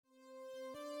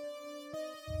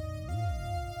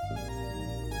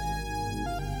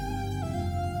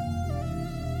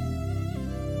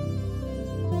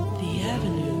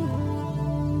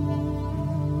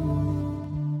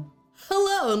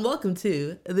welcome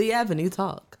to The Avenue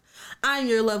Talk. I'm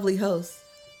your lovely host,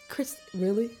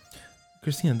 Really?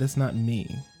 Christina, that's not me.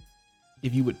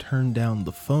 If you would turn down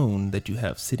the phone that you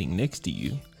have sitting next to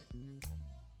you.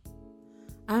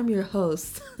 I'm your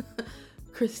host,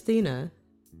 Christina.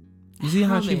 You see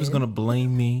how she was going to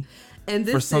blame me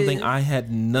for something I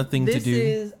had nothing to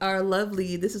do?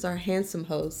 This is our handsome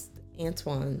host,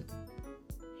 Antoine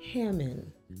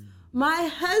Hammond. My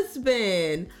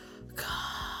husband.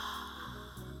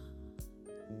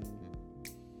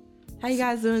 How you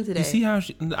guys doing today? You see how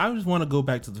I just want to go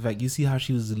back to the fact, you see how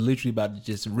she was literally about to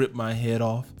just rip my head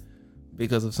off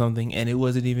because of something, and it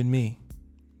wasn't even me.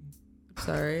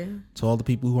 Sorry. To all the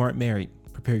people who aren't married,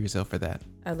 prepare yourself for that.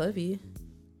 I love you.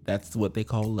 That's what they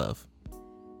call love.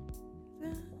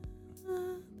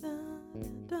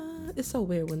 It's so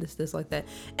weird when it's like that.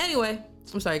 Anyway,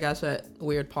 I'm sorry guys for that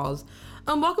weird pause.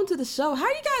 Welcome to the show. How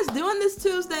are you guys doing this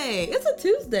Tuesday? It's a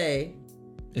Tuesday.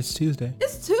 It's Tuesday.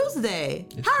 It's Tuesday.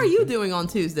 How are you doing on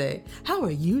Tuesday? How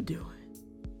are you doing?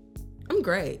 I'm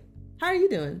great. How are you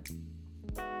doing?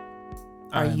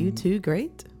 Are you too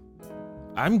great?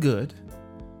 I'm good.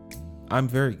 I'm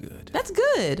very good. That's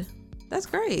good. That's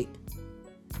great.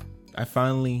 I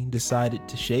finally decided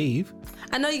to shave.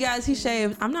 I know you guys, he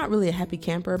shaved. I'm not really a happy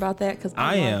camper about that because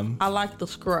I like the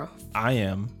scruff. I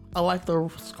am. I like the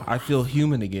scruff. I feel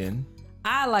human again.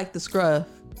 I like the scruff.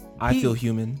 I feel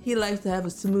human. He likes to have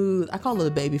a smooth, I call it a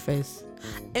baby face.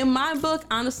 In my book,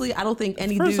 honestly, I don't think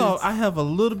any First dudes. of all, I have a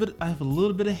little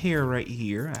bit of hair right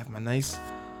here. I have my nice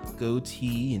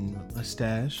goatee and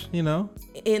mustache, you know.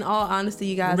 In all honesty,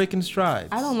 you guys, we're making strides.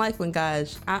 I don't like when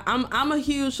guys. I'm a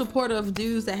huge supporter of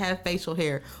dudes that have facial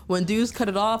hair. When dudes cut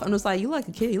it off, I'm just like, you like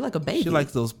a kid, you like a baby. She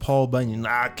likes those Paul Bunyan.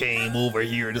 I came over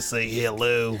here to say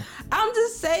hello. I'm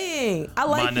just saying, I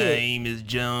like it. My name is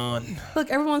John.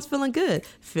 Look, everyone's feeling good,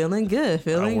 feeling great,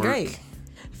 feeling great,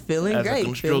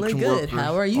 feeling good.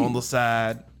 How are you? On the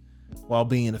side, while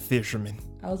being a fisherman.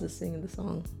 I was just singing the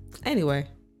song. Anyway.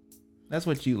 That's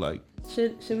what you like.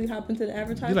 Should we hop into the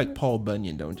advertisement? You like Paul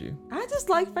Bunyan, don't you? I just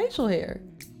like facial hair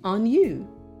on you.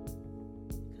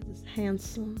 Because it's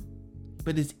handsome.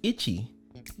 But it's itchy.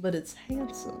 But it's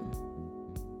handsome.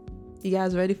 You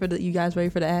guys ready for the ads? You ready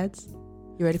for the ads?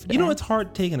 You know it's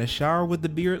hard taking a shower with the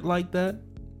beard like that?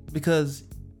 Because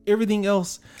everything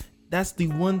else, that's the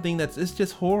one thing it's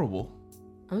just horrible.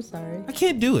 I'm sorry. I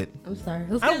can't do it. I'm sorry.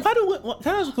 Can I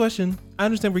ask a question? I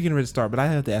understand we're getting ready to start, but I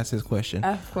have to ask this question.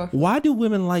 Of course. Why do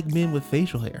women like men with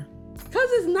facial hair? Because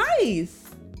it's nice.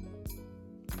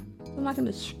 I'm not going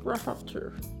to scruff up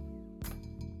to.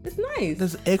 It's nice.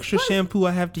 There's extra shampoo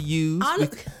I have to use.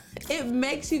 It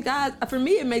makes you guys, for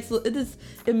me, it makes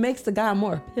the guy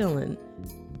more appealing.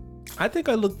 I think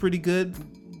I look pretty good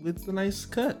with the nice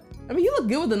cut. I mean, you look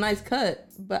good with a nice cut,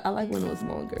 but I like when it was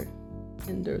longer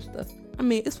and their stuff. I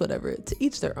mean, it's whatever. To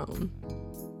each their own.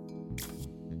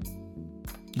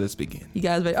 Let's begin. You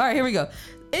guys ready? All right, here we go.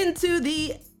 Into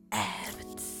the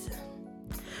ads.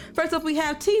 First up, we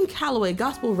have Team Calloway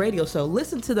Gospel Radio Show.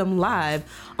 Listen to them live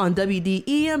on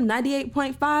WDEM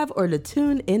 98.5 or the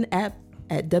TuneIn app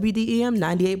at WDEM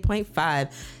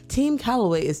 98.5. Team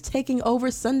Calloway is taking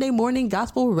over Sunday morning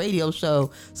gospel radio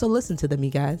show. So listen to them, you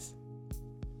guys.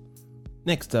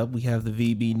 Next up, we have the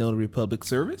VB Notary Public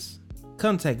Service.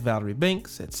 Contact Valerie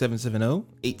Banks at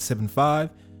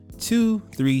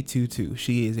 770-875-2322.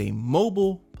 She is a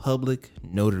mobile public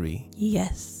notary.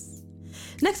 Yes.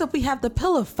 Next up, we have the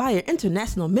Pillar of Fire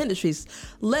International Ministries,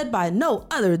 led by no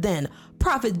other than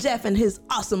Prophet Jeff and his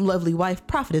awesome, lovely wife,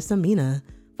 Prophetess Amina.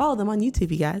 Follow them on YouTube,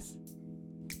 you guys.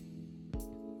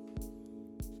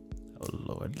 Oh,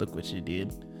 Lord, look what you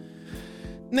did.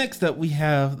 Next up, we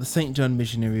have the St. John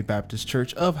Missionary Baptist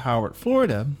Church of Howard,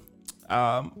 Florida,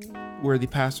 where the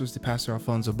pastor is the Pastor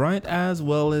Alfonso Bryant, as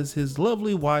well as his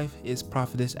lovely wife is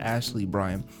Prophetess Ashley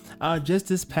Bryant. Just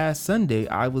this past Sunday,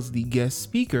 I was the guest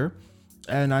speaker,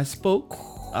 and I spoke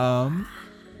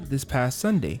this past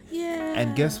Sunday. Yeah.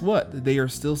 And guess what? They are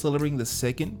still celebrating the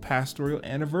second pastoral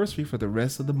anniversary for the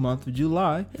rest of the month of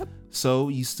July. Yep. So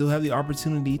you still have the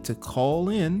opportunity to call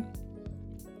in.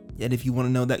 And if you want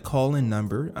to know that call-in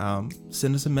number,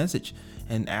 send us a message.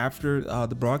 And after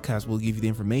the broadcast, we'll give you the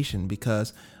information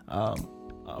because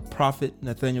Prophet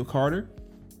Nathaniel Carter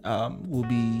will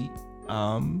be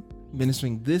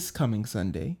ministering this coming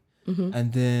Sunday. Mm-hmm.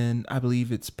 And then I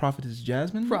believe it's Prophetess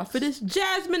Jasmine. Prophetess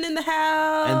Jasmine in the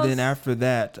house. And then after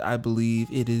that, I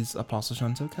believe it is Apostle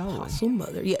Chantel Calloway. Apostle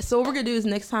Mother. Yeah. So what we're going to do is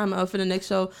next time for the next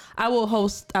show, I will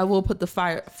put the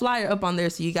flyer up on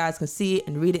there so you guys can see it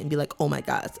and read it and be like, oh my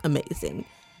God, it's amazing.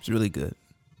 It's really good.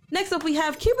 Next up, we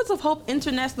have Cubits of Hope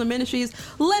International Ministries,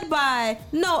 led by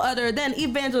no other than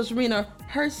Evangelist Rena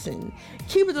Herson.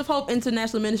 Cubits of Hope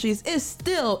International Ministries is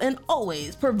still and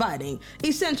always providing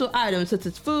essential items such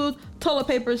as food, toilet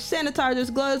paper,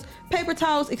 sanitizers, gloves, paper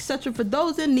towels, etc. for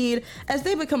those in need as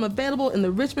they become available in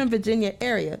the Richmond, Virginia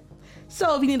area.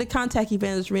 So if you need to contact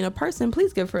Evangelist Rena Person,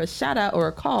 please give her a shout out or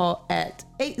a call at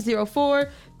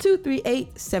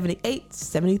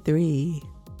 804-238-7873.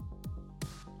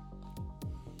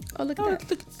 Oh, look at that.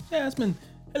 Look at Jasmine.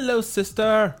 Hello,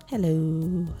 sister.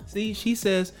 Hello. See, she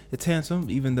says it's handsome,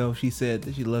 even though she said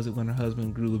that she loves it when her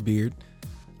husband grew a beard.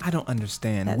 I don't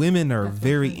understand. Women are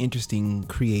very interesting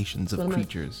creations of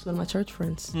creatures. One of my church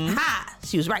friends. Ha!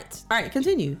 She was right. All right,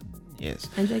 continue. Yes.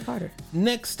 NJ Carter.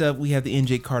 Next up, we have the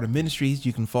NJ Carter Ministries.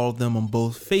 You can follow them on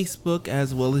both Facebook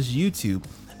as well as YouTube.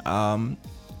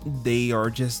 They are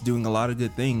just doing a lot of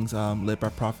good things, led by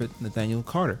Prophet Nathaniel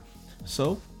Carter.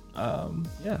 So,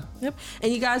 yeah. Yep.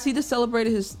 And you guys, he just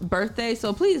celebrated his birthday,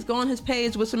 so please go on his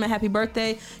page, wish him a happy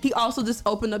birthday. He also just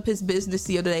opened up his business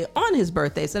the other day on his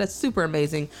birthday, so that's super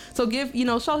amazing. So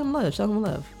show him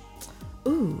love.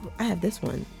 Ooh, I have this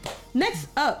one. Next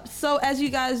up, so as you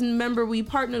guys remember, we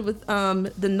partnered with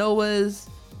the Noah's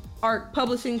Ark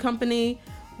Publishing Company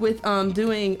with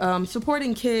doing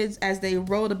supporting kids as they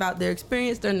wrote about their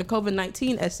experience during the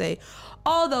COVID-19 essay.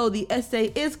 Although the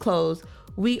essay is closed,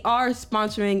 we are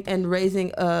sponsoring and raising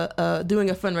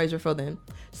doing a fundraiser for them.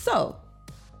 So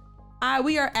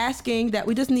we are asking that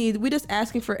we just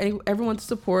asking for everyone to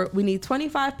support. We need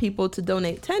 25 people to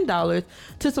donate $10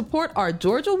 to support our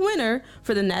Georgia winner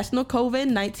for the National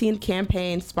COVID-19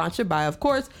 campaign, sponsored by, of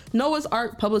course, Noah's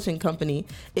Ark Publishing Company.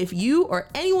 If you or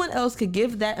anyone else could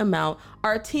give that amount,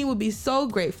 our team would be so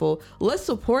grateful. Let's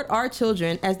support our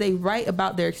children as they write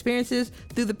about their experiences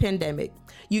through the pandemic.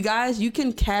 You guys, you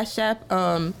can Cash App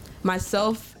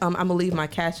myself. I'm gonna leave my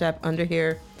Cash App under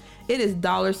here. It is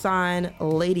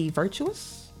 $Lady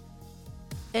Virtuous,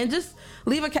 and just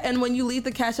leave and when you leave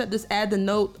the Cash App, just add the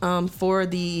note for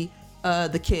the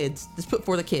kids. Just put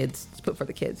for the kids. For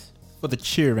the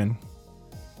cheering.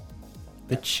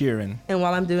 The cheering. And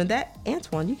while I'm doing that,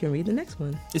 Antoine, you can read the next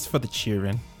one. It's for the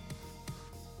cheering.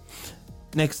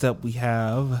 Next up, we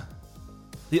have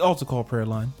the Altar Call Prayer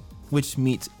Line, which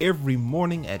meets every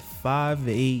morning at 5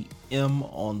 a.m.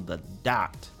 on the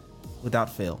dot, without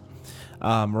fail.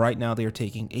 Right now, they are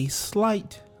taking a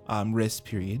slight rest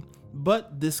period,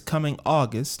 but this coming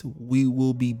August, we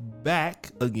will be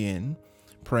back again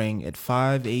praying at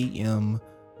 5 a.m.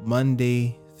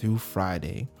 Monday through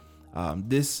Friday.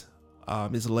 This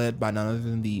is led by none other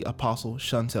than the Apostle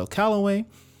Chantel Calloway,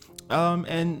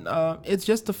 and it's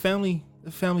just a family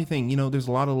thing. You know, there's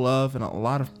a lot of love and a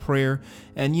lot of prayer,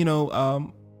 and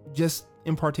just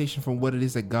impartation from what it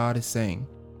is that God is saying.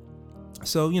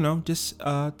 So, just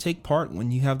take part when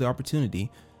you have the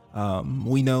opportunity.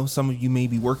 We know some of you may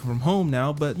be working from home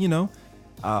now, but,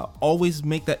 always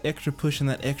make that extra push and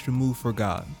that extra move for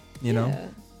God,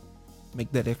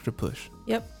 Make that extra push.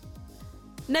 Yep.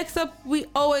 Next up, we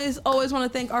always want to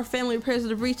thank our family of Prayers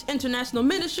of Reach International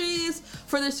Ministries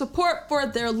for their support, for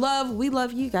their love. We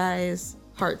love you guys.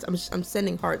 Hearts. I'm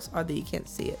sending hearts, although you can't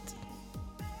see it.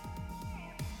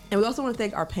 And we also want to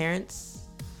thank our parents.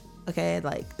 Okay,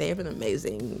 they have been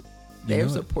amazing. They have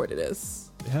supported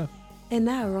us. Yeah. And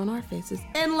now we're on our faces.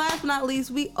 And last but not least,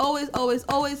 we always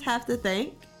have to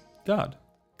thank God.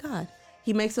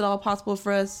 He makes it all possible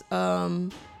for us.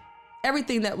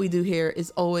 Everything that we do here is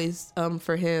always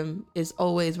for him.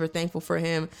 We're thankful for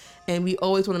him. And we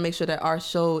always want to make sure that our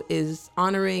show is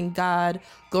honoring God,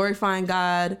 glorifying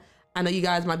God. I know you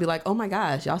guys might be like, oh my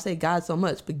gosh, y'all say God so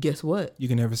much, but guess what? You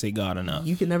can never say God enough.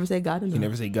 You can never say God enough. You can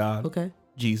never say God. Okay.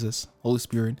 Jesus, Holy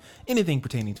Spirit, anything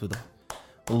pertaining to the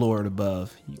Lord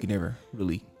above. You can never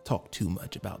really talk too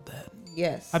much about that.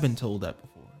 Yes. I've been told that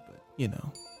before, but Yeah,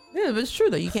 but it's true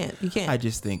though. You can't. I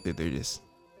just think that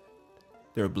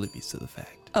they're oblivious to the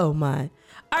fact. Oh my.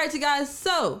 All right, you guys.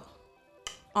 So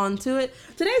on to it.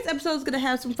 Today's episode is gonna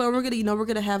have some fun. We're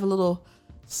gonna have a little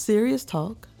serious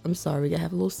talk. I'm sorry, we're gonna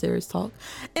have a little serious talk,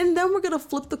 and then we're gonna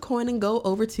flip the coin and go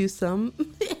over to some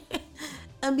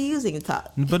amusing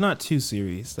talk. But not too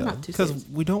serious though, because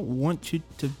we don't want you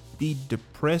to be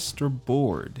depressed or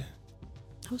bored.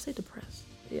 I would say depressed.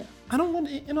 Yeah. I don't want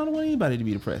anybody to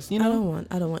be depressed. You know,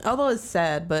 I don't want. Although it's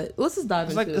sad, but let's just dive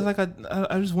into it. It's like I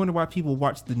just wonder why people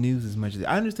watch the news as much as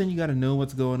I understand. You got to know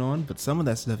what's going on, but some of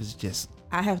that stuff is just.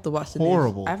 I have to watch the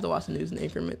horrible. news. I have to watch the news in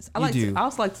increments. I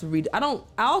also like to read. I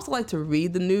also like to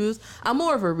read the news. I'm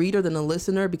more of a reader than a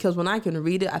listener because when I can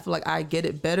read it, I feel like I get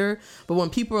it better. But when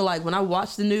people are like, when I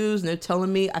watch the news and they're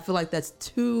telling me, I feel like that's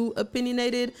too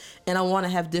opinionated, and I want to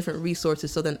have different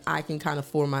resources so then I can kind of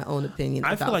form my own opinion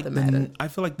about the matter. I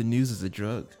feel like the news is a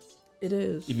drug. It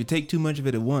is. If you take too much of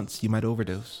it at once, you might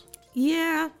overdose.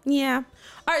 Yeah. All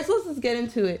right, so let's just get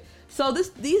into it. So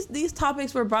these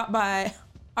topics were brought by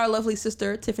our lovely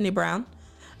sister Tiffany Brown.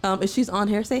 If she's on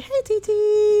here, say hey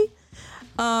TT.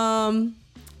 So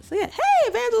yeah, hey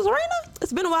Evangelist Arena.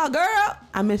 It's been a while, girl.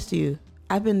 I missed you.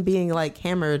 I've been being like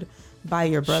hammered by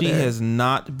your brother. She has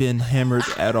not been hammered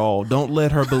at all. Don't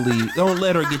let her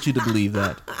get you to believe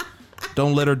that.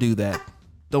 Don't let her do that.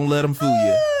 Don't let him fool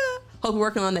you. Hope you're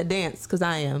working on that dance, because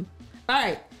I am. All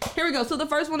right, here we go. So the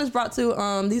first one is brought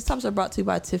to, these topics are brought to you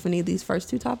by Tiffany, these first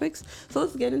two topics. So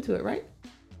let's get into it, right?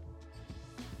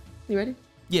 You ready?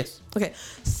 Yes. Okay.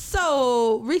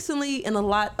 So recently in a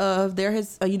lot of, there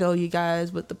has, you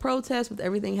guys, with the protests, with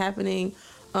everything happening,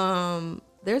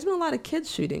 there's been a lot of kids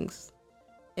shootings.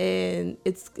 And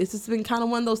it's just been kind of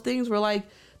one of those things where like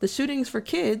the shootings for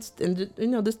kids and,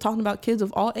 just talking about kids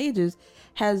of all ages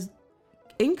has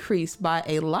increased by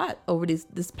a lot over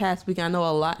this past week. I know a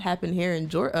lot happened here in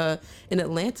Georgia, in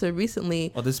Atlanta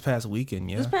recently. Oh, this past weekend,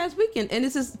 yeah. This past weekend. And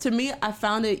this is, to me, I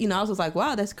found it, I was just like,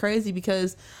 wow, that's crazy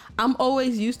because I'm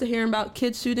always used to hearing about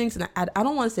kids shootings, and I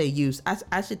don't want to say use. I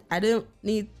don't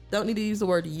need to use the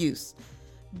word use.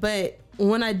 But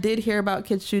when I did hear about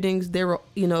kids shootings, they were,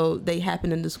 they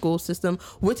happen in the school system,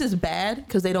 which is bad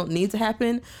because they don't need to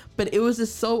happen. But it was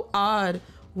just so odd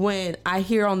when I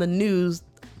hear on the news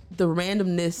the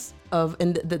randomness of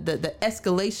and the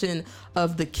escalation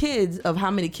of the kids, of how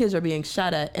many kids are being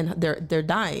shot at and they're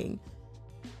dying.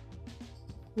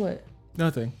 What?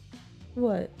 Nothing.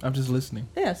 What? I'm just listening.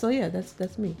 Yeah, so yeah,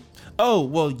 that's me. Oh,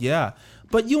 well, yeah.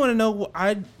 But you want to know,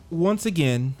 I want to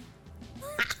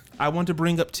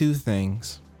bring up two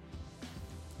things.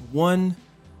 One,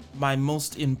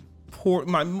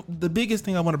 the biggest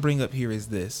thing I want to bring up here is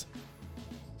this.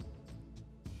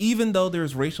 Even though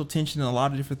there's racial tension and a lot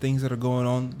of different things that are going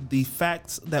on, the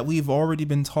facts that we've already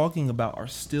been talking about are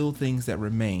still things that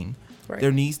remain. Right.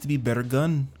 There needs to be better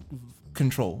gun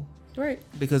control. Right.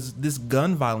 Because this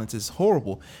gun violence is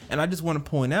horrible. And I just want to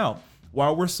point out,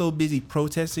 while we're so busy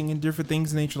protesting and different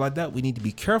things in nature like that, we need to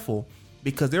be careful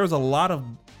because there's a lot of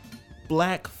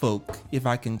black folk, if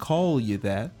I can call you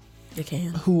that, you can,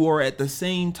 who are at the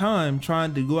same time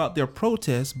trying to go out there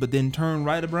protest, but then turn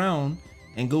right around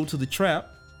and go to the trap,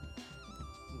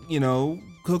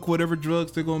 cook whatever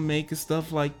drugs they're going to make and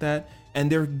stuff like that.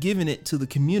 And they're giving it to the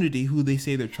community who they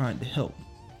say they're trying to help.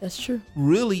 That's true.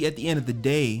 Really, at the end of the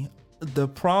day, the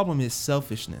problem is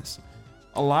selfishness.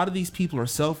 A lot of these people are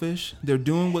selfish. They're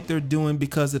doing what they're doing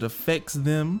because it affects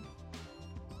them.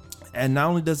 And not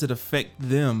only does it affect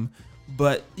them,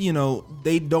 but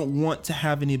they don't want to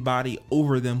have anybody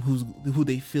over them who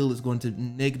they feel is going to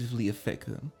negatively affect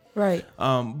them. Right.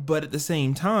 But at the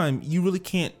same time, you really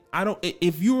can't.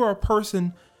 If you are a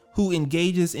person who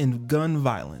engages in gun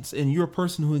violence and you're a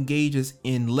person who engages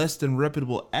in less than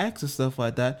reputable acts and stuff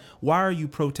like that, why are you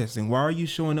protesting? Why are you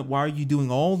showing up? Why are you doing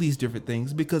all these different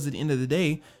things? Because at the end of the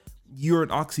day, you're an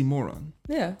oxymoron.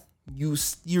 Yeah.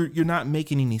 You're not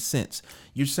making any sense.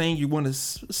 You're saying you want to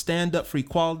stand up for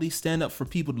equality, stand up for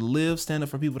people to live, stand up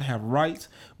for people to have rights,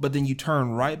 but then you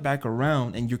turn right back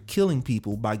around and you're killing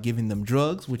people by giving them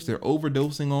drugs, which they're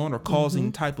overdosing on or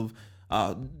causing type of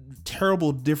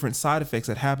terrible different side effects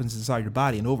that happens inside your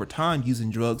body. And over time, using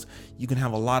drugs, you can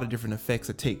have a lot of different effects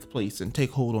that take place and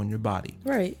take hold on your body.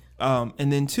 Right.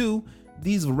 And then two,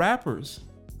 these rappers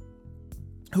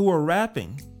who are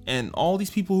rapping and all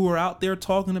these people who are out there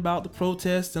talking about the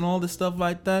protests and all this stuff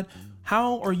like that,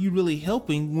 how are you really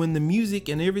helping when the music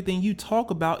and everything you talk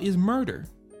about is murder,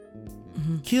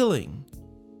 killing,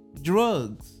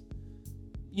 drugs,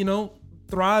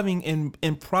 thriving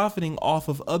and profiting off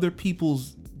of other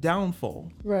people's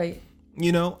downfall? Right.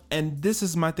 And this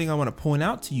is my thing I want to point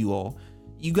out to you all.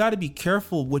 You got to be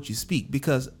careful what you speak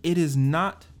because it is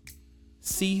not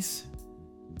cease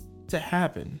to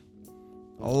happen.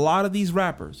 A lot of these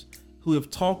rappers who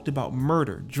have talked about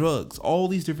murder, drugs, all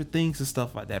these different things and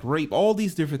stuff like that, rape, all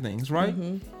these different things, right?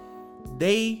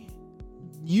 They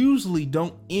usually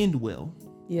don't end well.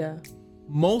 Yeah.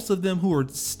 Most of them who are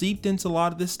steeped into a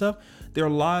lot of this stuff, their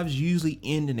lives usually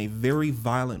end in a very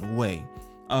violent way.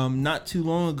 Not too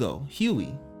long ago,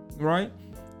 Huey, right?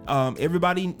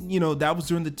 Everybody, that was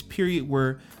during the period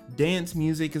where dance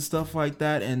music and stuff like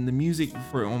that, and the music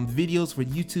for on videos for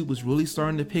YouTube was really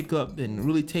starting to pick up and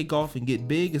really take off and get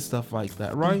big and stuff like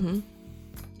that, right?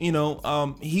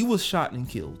 He was shot and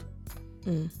killed.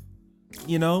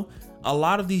 A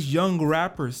lot of these young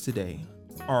rappers today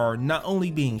are not only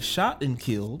being shot and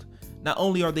killed, not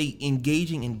only are they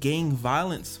engaging in gang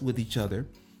violence with each other,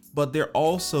 but they're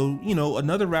also,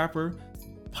 another rapper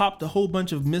popped a whole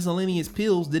bunch of miscellaneous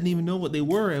pills, didn't even know what they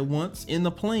were at once in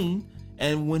the plane,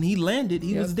 and when he landed,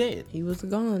 he was dead. He was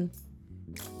gone.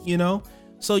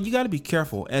 So you got to be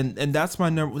careful, and that's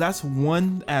that's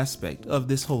one aspect of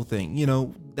this whole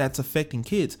thing, that's affecting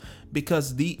kids,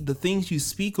 because the things you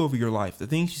speak over your life, the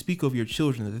things you speak over your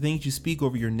children, the things you speak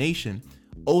over your nation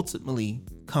ultimately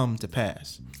come to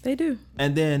pass. They do.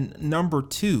 And then number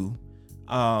two,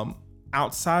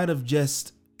 outside of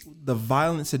just the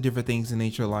violence and different things in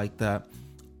nature like that,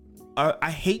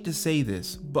 I hate to say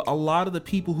this, but a lot of the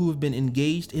people who have been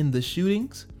engaged in the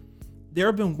shootings, there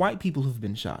have been white people who've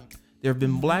been shot. There have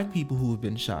been black people who have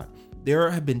been shot.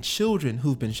 There have been children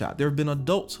who've been shot. There have been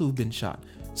adults who've been shot.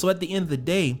 So at the end of the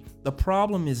day, the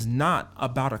problem is not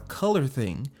about a color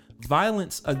thing.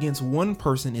 Violence against one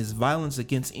person is violence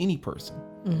against any person.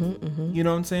 You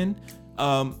know what I'm saying?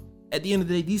 At the end of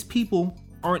the day, these people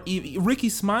aren't even... Ricky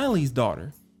Smiley's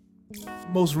daughter,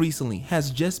 most recently,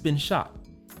 has just been shot.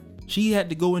 She had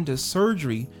to go into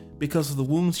surgery because of the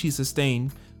wounds she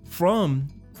sustained from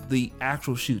the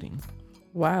actual shooting.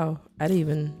 Wow, I didn't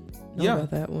even know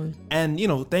about that one. And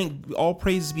thank all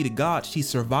praises be to God, she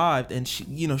survived, and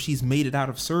she's made it out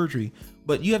of surgery.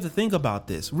 But you have to think about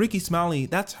this. Ricky Smiley,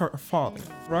 that's her father,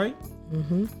 right?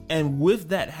 And with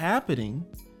that happening,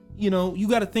 you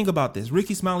got to think about this.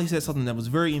 Ricky Smiley said something that was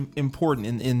very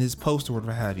important in his post or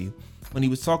whatever have you. When he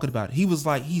was talking about it, he was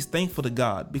like, he's thankful to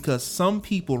God because some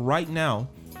people right now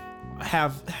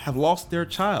have lost their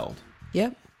child.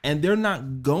 Yep. And they're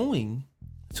not going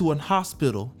to a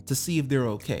hospital to see if they're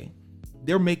okay.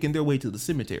 They're making their way to the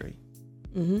cemetery.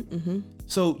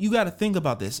 So you got to think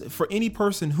about this. For any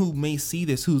person who may see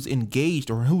this, who's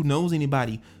engaged or who knows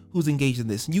anybody who's engaged in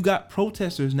this, you got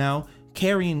protesters now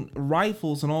carrying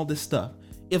rifles and all this stuff.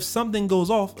 If something goes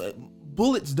off,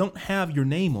 bullets don't have your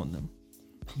name on them.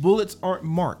 Bullets aren't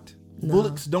marked. No.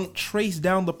 Bullets don't trace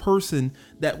down the person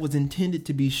that was intended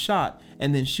to be shot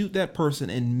and then shoot that person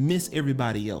and miss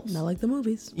everybody else. Not like the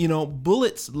movies.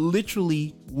 Bullets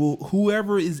literally will,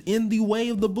 whoever is in the way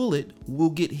of the bullet will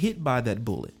get hit by that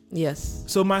bullet. Yes.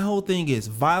 So my whole thing is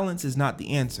violence is not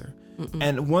the answer.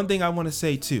 And one thing I want to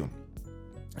say too,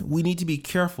 we need to be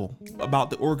careful about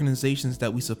the organizations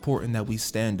that we support and that we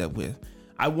stand up with.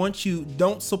 I want you,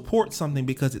 don't support something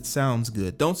because it sounds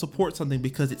good. Don't support something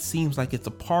because it seems like it's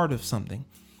a part of something.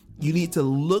 You need to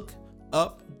look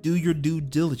up, do your due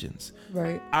diligence.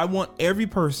 Right. I want every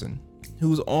person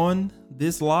who's on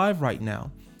this live right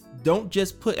now, don't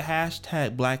just put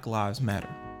hashtag Black Lives Matter.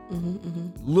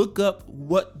 Look up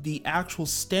what the actual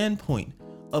standpoint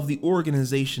of the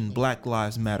organization Black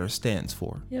Lives Matter stands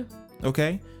for. Yeah.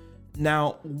 Okay?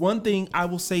 Now, one thing I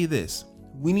will say this.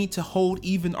 We need to hold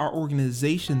even our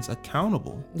organizations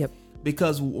accountable. Yep.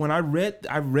 Because when I read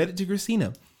it to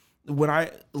Christina, when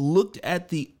I looked at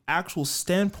the actual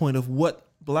standpoint of what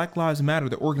Black Lives Matter,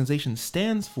 the organization,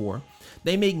 stands for,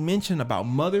 they make mention about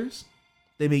mothers,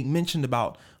 they make mention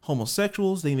about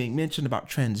homosexuals, they make mention about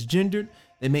transgendered,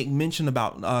 they make mention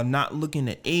about not looking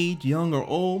at age, young or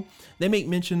old, they make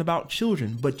mention about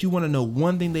children. But you want to know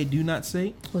one thing they do not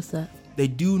say? What's that? They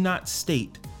do not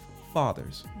state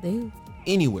fathers. They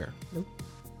anywhere.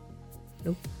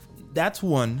 Nope. That's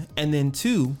one. And then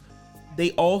two,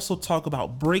 they also talk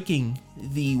about breaking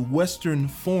the Western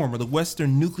form or the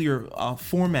Western nuclear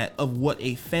format of what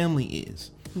a family is.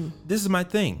 This is my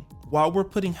thing. While we're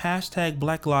putting hashtag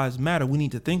Black Lives Matter, we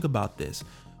need to think about this.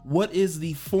 What is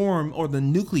the form or the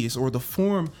nucleus or the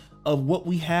form of what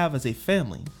we have as a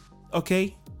family?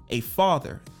 Okay, a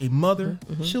father, a mother,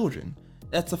 children.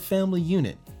 That's a family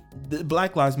unit. The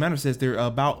Black Lives Matter says they're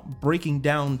about breaking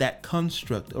down that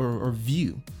construct or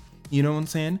view, you know what I'm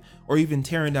saying? Or even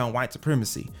tearing down white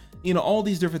supremacy. All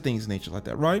these different things in nature like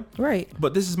that, right? Right.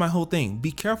 But this is my whole thing.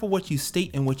 Be careful what you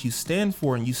state and what you stand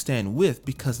for and you stand with,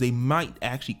 because they might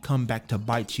actually come back to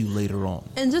bite you later on.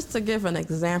 And just to give an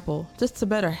example, just to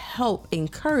better help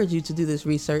encourage you to do this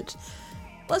research,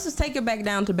 let's just take it back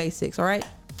down to basics, all right?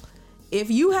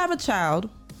 If you have a child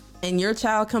and your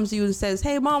child comes to you and says,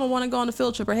 hey, mom, I want to go on a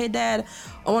field trip, or hey, dad,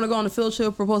 I want to go on a field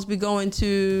trip. We're supposed to be going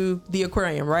to the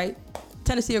aquarium, right?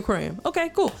 Tennessee Aquarium. Okay,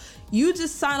 cool. You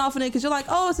just sign off on it because you're like,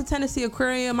 oh, it's a Tennessee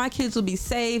Aquarium. My kids will be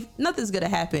safe. Nothing's going to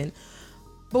happen.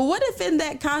 But what if in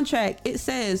that contract it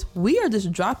says we are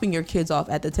just dropping your kids off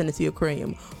at the Tennessee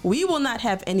Aquarium? We will not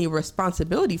have any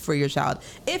responsibility for your child.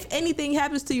 If anything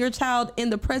happens to your child in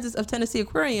the presence of Tennessee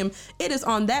Aquarium, it is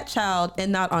on that child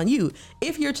and not on you.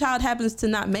 If your child happens to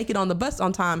not make it on the bus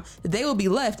on time, they will be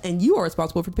left and you are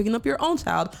responsible for picking up your own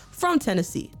child from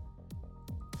Tennessee.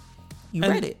 You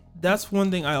read it. That's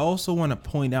one thing I also want to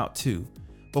point out too.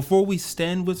 Before we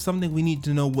stand with something, we need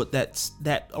to know what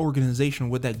that organization,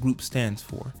 what that group stands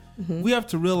for. Mm-hmm. We have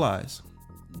to realize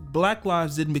Black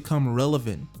lives didn't become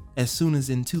relevant as soon as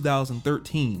in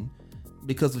 2013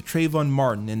 because of Trayvon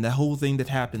Martin and the whole thing that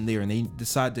happened there, and they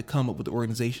decided to come up with the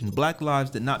organization. Black lives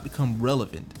did not become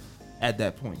relevant at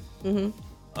that point. Mm-hmm.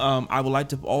 I would like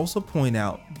to also point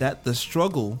out that the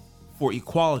struggle for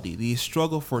equality, the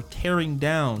struggle for tearing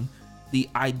down the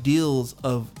ideals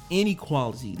of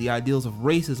inequality, the ideals of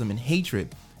racism and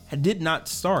hatred did not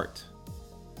start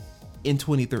in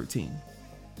 2013.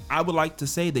 I would like to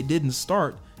say they didn't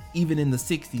start even in the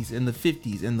 60s and the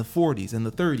 50s and the 40s and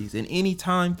the 30s, in any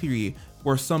time period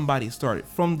where somebody started.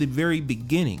 From the very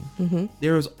beginning,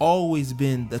 there has always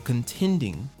been the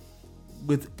contending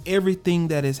with everything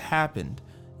that has happened,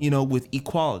 with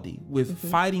equality, with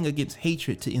fighting against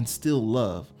hatred to instill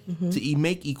love, to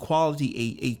make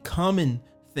equality a common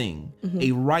thing,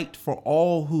 a right for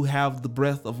all who have the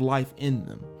breath of life in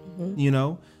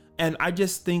them, And I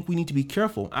just think we need to be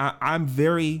careful. I'm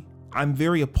very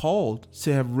appalled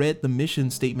to have read the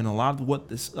mission statement, a lot of what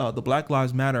this the Black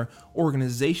Lives Matter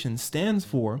organization stands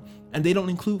for, and they don't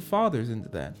include fathers into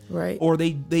that, right? Or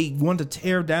they want to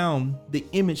tear down the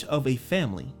image of a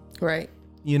family, right?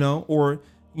 Or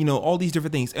all these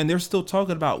different things, and they're still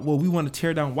talking about, well, we want to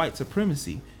tear down white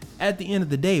supremacy. At the end of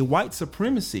the day, white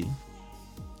supremacy,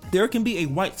 there can be a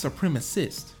white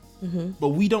supremacist, but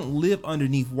we don't live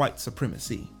underneath white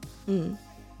supremacy,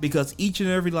 because each and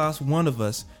every last one of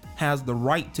us has the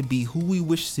right to be who we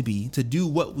wish to be, to do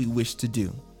what we wish to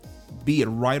do, be it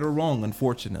right or wrong,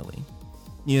 unfortunately,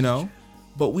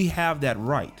 but we have that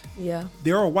right. Yeah.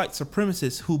 There are white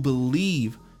supremacists who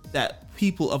believe that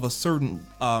people of a certain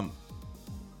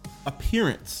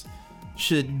appearance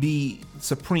should be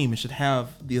supreme and should have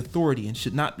the authority and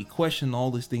should not be questioned, all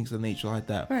these things of nature like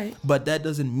that. Right. But that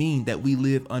doesn't mean that we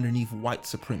live underneath white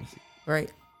supremacy.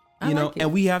 Right.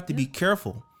 And we have to be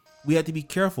careful. We have to be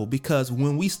careful, because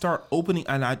when we start opening,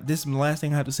 and this is the last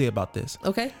thing I have to say about this.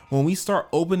 Okay. When we start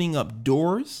opening up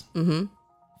doors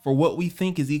for what we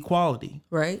think is equality,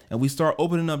 right, and we start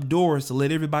opening up doors to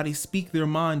let everybody speak their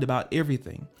mind about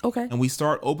everything, okay, and we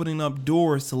start opening up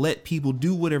doors to let people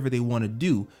do whatever they want to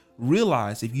do,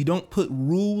 realize if you don't put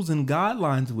rules and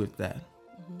guidelines with that,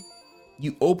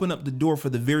 you open up the door for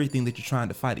the very thing that you're trying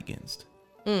to fight against.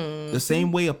 The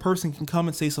same way a person can come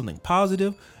and say something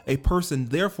positive, a person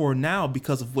therefore now,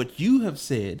 because of what you have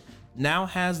said, now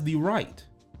has the right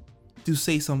to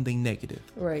say something negative.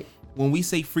 Right. When we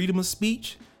say freedom of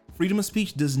speech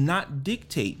does not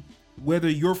dictate whether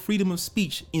your freedom of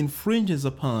speech infringes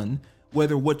upon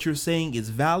whether what you're saying is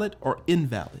valid or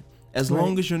invalid. As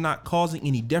long as you're not causing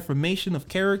any defamation of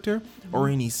character or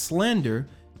any slander,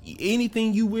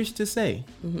 anything you wish to say,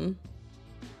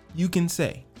 you can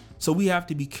say. So we have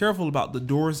to be careful about the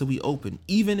doors that we open,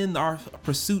 even in our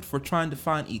pursuit for trying to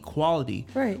find equality.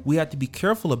 Right. We have to be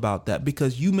careful about that,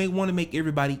 because you may want to make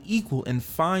everybody equal and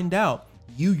find out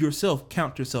you yourself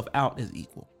count yourself out as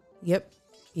equal. Yep.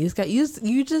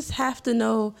 You just have to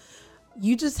know.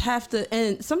 You just have to,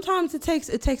 and sometimes it takes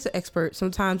an expert.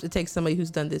 Sometimes it takes somebody who's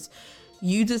done this.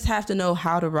 You just have to know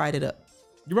how to write it up.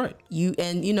 You're right.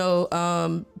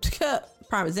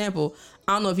 Prime example.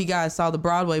 I don't know if you guys saw the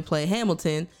Broadway play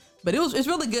Hamilton, but it's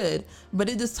really good. But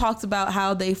it just talks about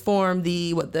how they formed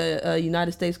the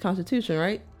United States Constitution,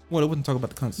 right? Well, it wouldn't talk about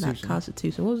the Constitution. Not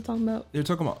Constitution. What was it talking about? They're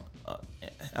talking about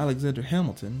Alexander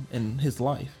Hamilton and his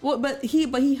life. Well, but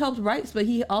he helped write. But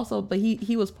he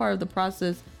was part of the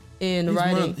process in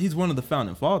writing. He's one of the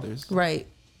founding fathers, right?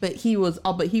 But he was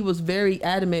very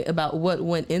adamant about what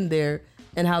went in there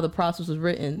and how the process was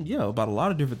written. Yeah, about a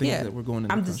lot of different things that were going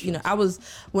in. I'm just, I was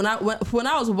when I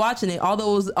was watching it,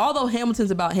 although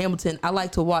Hamilton's about Hamilton, I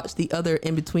like to watch the other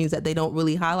in betweens that they don't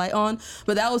really highlight on.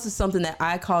 But that was just something that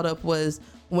I caught up was,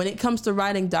 when it comes to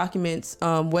writing documents,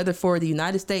 whether for the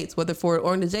United States, whether for an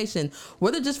organization,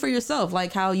 whether just for yourself,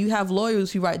 like how you have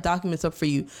lawyers who write documents up for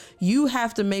you, you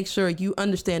have to make sure you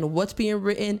understand what's being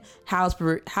written, how's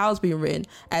being written.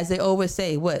 As they always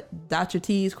say, dot your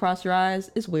T's, cross your I's.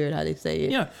 It's weird how they say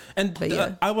it. Yeah, and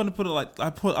I want to put it like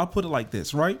I'll put it like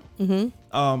this, right?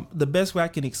 The best way I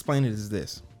can explain it is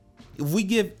this: if we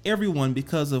give everyone,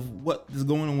 because of what is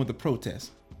going on with the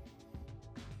protest,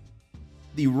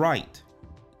 the right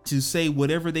to say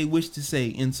whatever they wish to say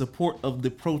in support of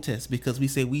the protest, because we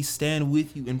say we stand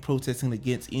with you in protesting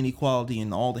against inequality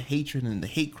and all the hatred and the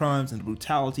hate crimes and the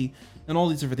brutality and all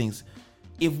these different things.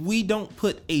 If we don't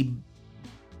put a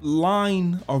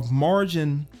line of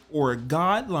margin or a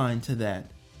guideline to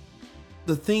that,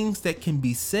 the things that can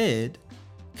be said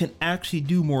can actually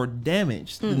do more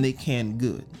damage than they can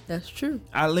good. That's true.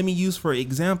 Let me use for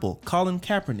example, Colin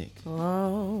Kaepernick.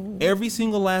 Oh. Every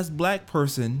single last black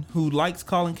person who likes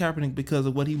Colin Kaepernick because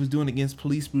of what he was doing against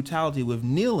police brutality with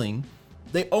kneeling,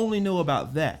 they only know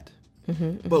about that.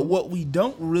 But what we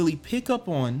don't really pick up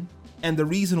on, and the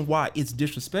reason why it's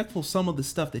disrespectful, some of the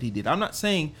stuff that he did. I'm not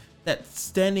saying that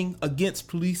standing against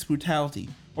police brutality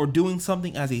or doing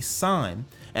something as a sign,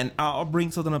 and I'll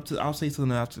say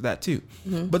something after that too.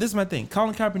 But this is my thing.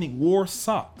 Colin Kaepernick wore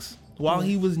socks while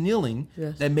he was kneeling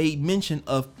that made mention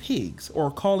of pigs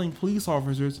or calling police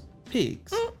officers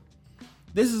pigs.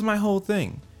 This is my whole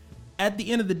thing. At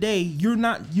the end of the day, you're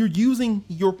using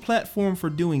your platform for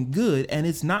doing good, and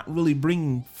it's not really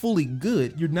bringing fully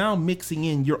good. You're now mixing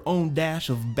in your own dash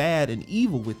of bad and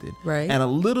evil with it. Right. And a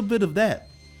little bit of that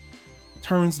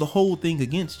turns the whole thing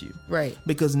against you. Right.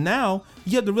 Because now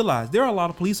you have to realize there are a lot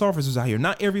of police officers out here.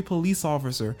 Not every police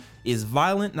officer is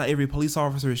violent. Not every police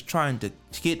officer is trying to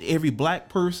get every black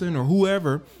person or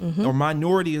whoever or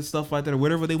minority and stuff like that or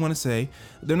whatever they want to say.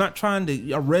 They're not trying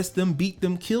to arrest them, beat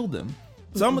them, kill them.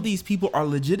 Some of these people are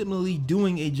legitimately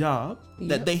doing a job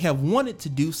that they have wanted to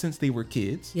do since they were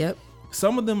kids. Yep.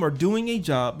 Some of them are doing a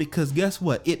job because guess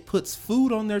what? It puts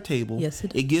food on their table. Yes,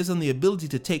 it does. It gives them the ability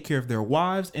to take care of their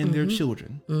wives and their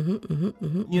children.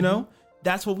 You know,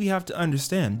 that's what we have to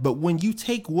understand. But when you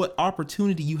take what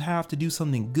opportunity you have to do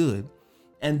something good,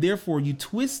 and therefore you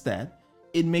twist that,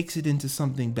 it makes it into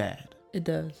something bad. It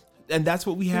does. And that's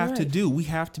what we have to do. We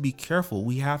have to be careful.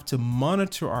 We have to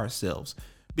monitor ourselves,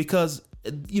 because,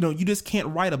 you know, you just can't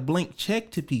write a blank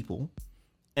check to people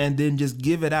and then just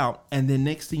give it out, and then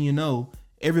next thing you know,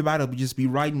 everybody will just be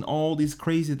writing all these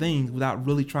crazy things without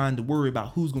really trying to worry about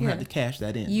who's gonna have to cash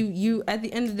that in. You at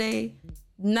the end of the day,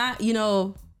 not, you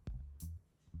know,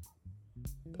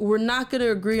 we're not gonna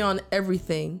agree on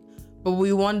everything, but what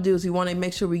we want to do is we want to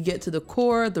make sure we get to the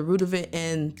core, the root of it,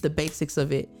 and the basics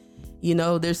of it. You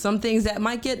know, there's some things that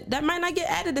might not get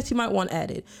added that you might want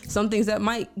added. Some things that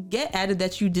might get added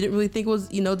that you didn't really think was,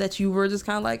 you know, that you were just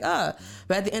kind of like,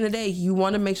 But at the end of the day, you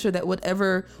want to make sure that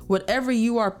whatever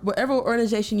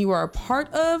organization you are a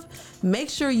part of,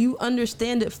 make sure you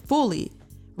understand it fully,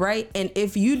 right? And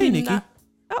if you do not,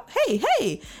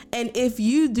 and if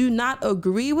you do not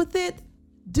agree with it,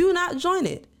 do not join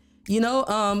it. You know,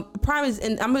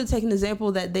 and I'm going to take an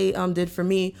example that they did for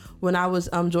me when I was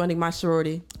joining my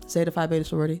sorority, Zeta Phi Beta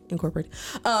Sorority Incorporated.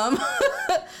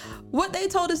 What they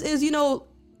told us is, you know,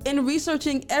 in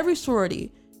researching every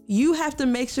sorority, you have to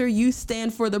make sure you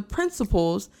stand for the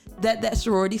principles that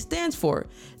sorority stands for.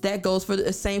 That goes for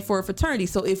the same for a fraternity.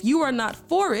 So if you are not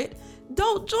for it,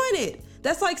 don't join it.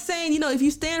 That's like saying, you know, if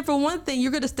you stand for one thing, you're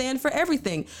going to stand for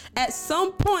everything. At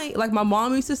some point, like my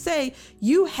mom used to say,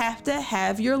 you have to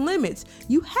have your limits.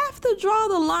 You have to draw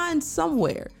the line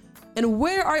somewhere. And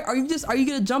where are you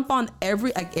going to jump on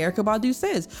every, like Erykah Badu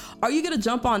says, are you going to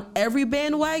jump on every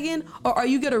bandwagon, or are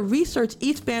you going to research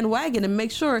each bandwagon and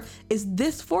make sure, is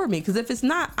this for me? Because if it's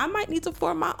not, I might need to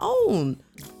form my own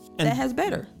that has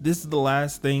better. This is the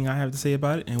last thing I have to say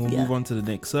about it, and we'll move on to the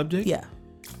next subject. Yeah.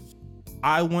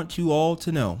 I want you all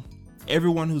to know,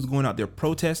 everyone who's going out there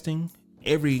protesting,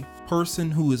 every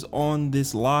person who is on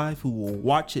this live, who will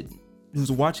watch it,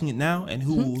 who's watching it now, and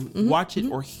who will watch it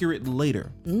or hear it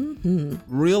later.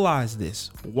 Realize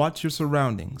this. Watch your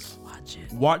surroundings. Watch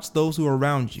it. Watch those who are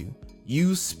around you.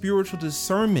 Use spiritual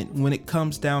discernment when it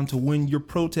comes down to when you're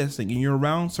protesting and you're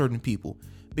around certain people.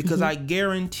 Because I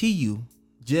guarantee you,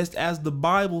 just as the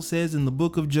Bible says in the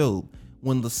book of Job,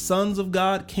 when the sons of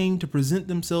God came to present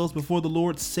themselves before the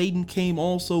Lord, Satan came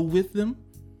also with them.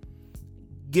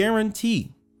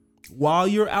 Guarantee, while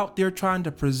you're out there trying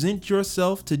to present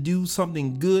yourself to do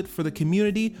something good for the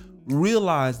community,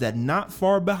 realize that not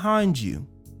far behind you,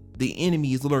 the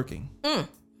enemy is lurking.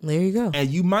 There you go. And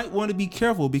you might want to be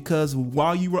careful, because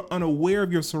while you are unaware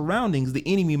of your surroundings, the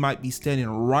enemy might be standing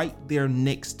right there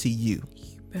next to you.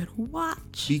 You better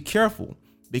watch. Be careful,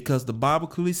 because the Bible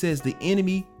clearly says the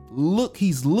enemy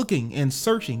he's looking and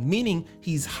searching, meaning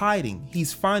he's hiding.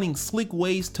 He's finding slick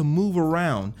ways to move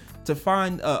around, to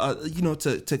find,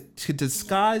 to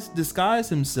disguise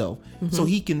himself, so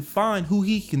he can find who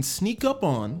he can sneak up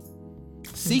on,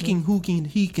 seeking who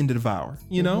he can devour.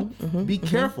 You know, be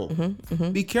careful.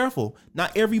 Be careful.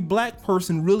 Not every black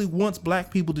person really wants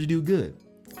black people to do good.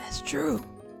 That's true.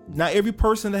 Not every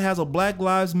person that has a Black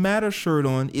Lives Matter shirt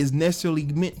on is necessarily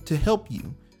meant to help you.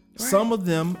 Right. Some of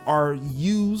them are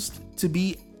used to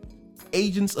be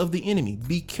agents of the enemy.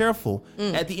 Be careful.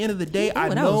 At the end of the day, I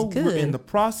know we're in the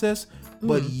process,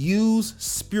 but use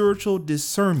spiritual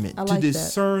discernment to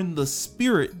discern the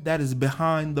spirit that is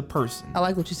behind the person. I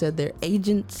like what you said. They're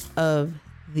agents of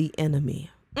the enemy.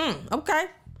 Okay.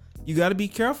 You got to be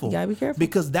careful.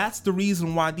 Because that's the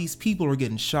reason why these people are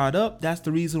getting shot up. That's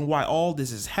the reason why all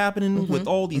this is happening with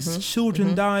all these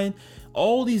children dying,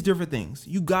 all these different things.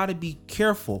 You got to be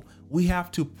careful. We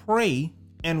have to pray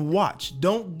and watch.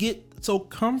 Don't get so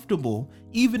comfortable,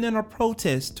 even in a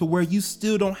protest, to where you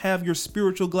still don't have your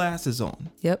spiritual glasses on.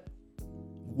 Yep.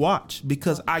 Watch,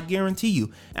 because I guarantee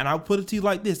you, and I'll put it to you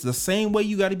like this, the same way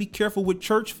you got to be careful with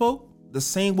church folk, the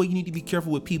same way you need to be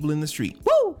careful with people in the street.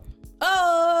 Woo!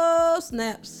 Oh,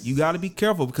 snaps. You got to be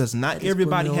careful, because not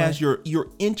everybody has your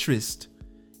interest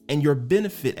and your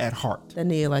benefit at heart. That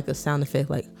need like a sound effect,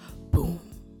 like boom.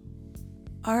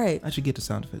 All right. I should get the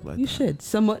sound effect like that. You should.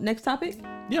 Somewhat. Next topic?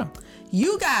 Yeah.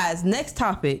 You guys, next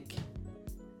topic.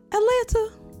 Atlanta,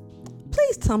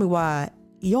 please tell me why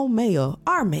your mayor,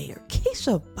 our mayor,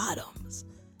 Keisha Bottoms,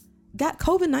 got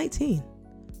COVID-19.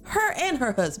 Her and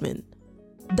her husband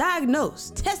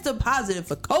diagnosed, tested positive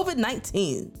for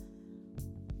COVID-19.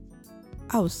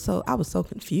 I was so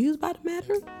confused by the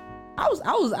matter. I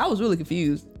was really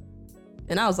confused.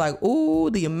 And I was like, ooh,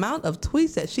 the amount of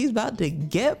tweets that she's about to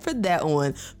get for that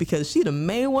one, because she the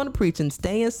main one preaching,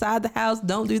 stay inside the house,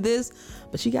 don't do this,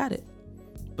 but she got it.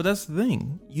 But that's the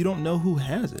thing. You don't know who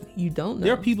has it. You don't know.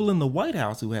 There are people in the White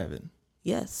House who have it.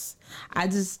 Yes. I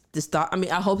just thought, I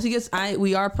mean, I hope she gets,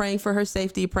 we are praying for her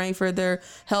safety, praying for their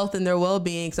health and their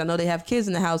well-being, because I know they have kids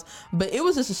in the house, but it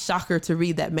was just a shocker to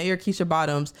read that Mayor Keisha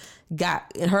Bottoms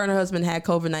and her husband had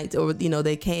COVID-19, or,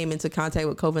 they came into contact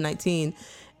with COVID-19.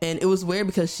 And it was weird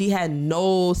because she had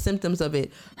no symptoms of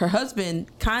it. Her husband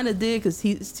kind of did, because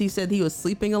he said he was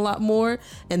sleeping a lot more,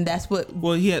 and that's what.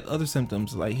 Well, he had other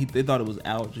symptoms, like they thought it was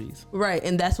allergies. Right,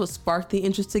 and that's what sparked the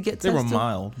interest to get tested. They were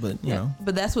mild, but you know.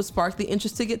 But that's what sparked the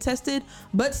interest to get tested.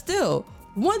 But still,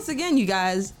 once again, you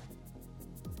guys,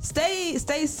 stay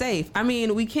safe. I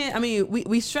mean, we can't. I mean,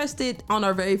 we stressed it on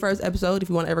our very first episode. If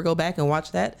you want to ever go back and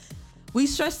watch that, we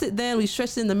stressed it then. We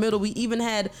stressed it in the middle. We even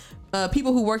had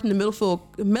people who worked in the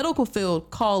medical field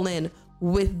call in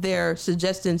with their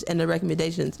suggestions and their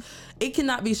recommendations. It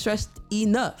cannot be stressed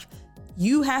enough.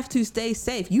 You have to stay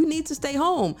safe. You need to stay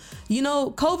home.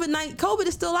 COVID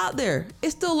is still out there.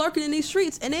 It's still lurking in these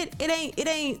streets, and it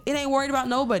ain't worried about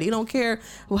nobody. It don't care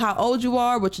how old you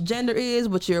are, what your gender is,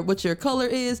 what your color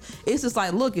is. It's just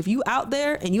like, look, if you out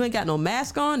there and you ain't got no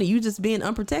mask on and you just being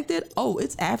unprotected,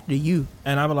 it's after you.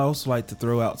 And I would also like to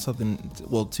throw out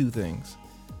two things.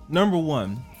 Number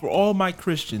one, for all my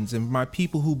Christians and my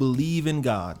people who believe in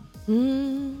God,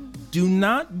 do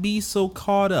not be so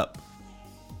caught up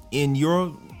in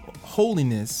your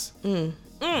holiness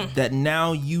that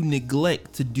now you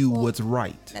neglect to do what's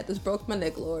right. That just broke my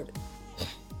neck, Lord.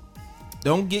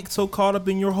 Don't get so caught up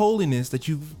in your holiness that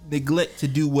you neglect to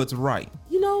do what's right.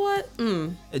 You know what?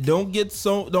 I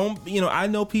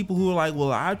know people who are like,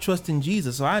 well, I trust in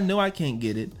Jesus, so I know I can't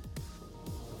get it.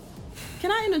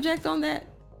 Can I interject on that?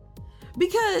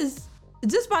 Because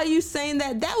just by you saying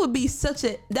that would be such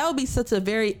a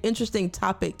very interesting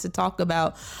topic to talk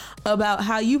about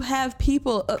how you have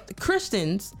people,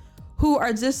 Christians, who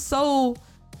are just so,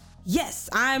 yes,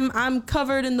 I'm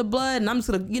covered in the blood, and I'm just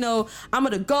gonna, I'm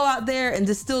gonna go out there and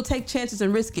just still take chances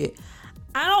and risk it.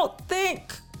 I don't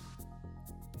think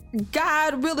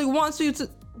God really wants you to.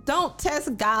 Don't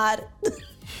test God.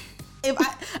 If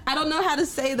I don't know how to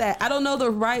say that. I don't know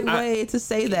the right way to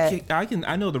say that.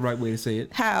 I know the right way to say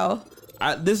it. How?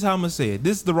 This is how I'm gonna say it.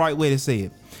 This is the right way to say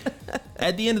it.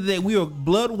 At the end of the day, we are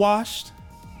blood washed,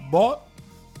 bought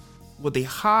with a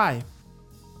high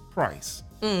price,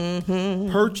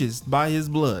 purchased by His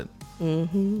blood,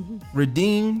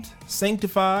 redeemed,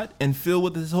 sanctified, and filled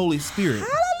with His Holy Spirit.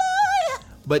 Hallelujah!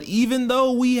 But even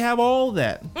though we have all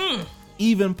that,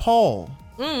 even Paul,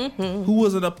 who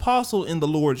was an apostle in the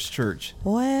Lord's church,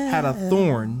 had a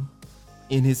thorn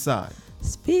in his side.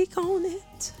 Speak on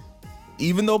it.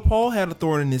 Even though Paul had a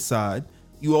thorn in his side,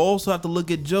 you also have to look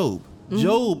at Job.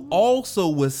 Job also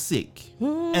was sick,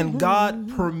 and God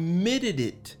permitted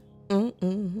it.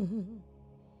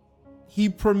 He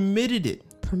permitted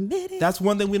it. That's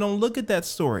one thing we don't look at that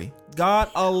story. God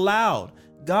allowed.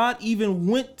 God even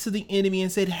went to the enemy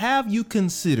and said, have you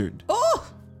considered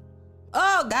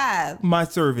God, my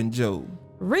servant Job?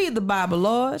 Read the Bible,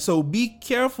 Lord. So be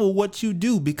careful what you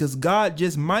do, because God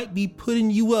just might be putting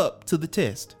you up to the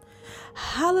test.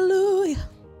 Hallelujah.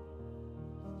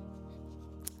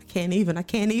 can't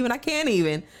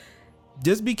even.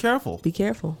 Just be careful. Be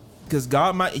careful. Because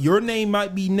your name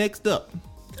might be next up.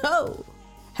 Oh,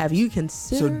 have you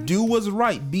considered? So do what's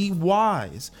right. Be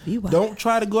wise. Be wise. Don't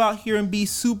try to go out here and be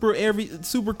super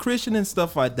Christian and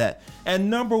stuff like that. And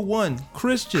number one,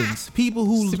 Christians, people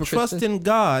who Super trust Christian. in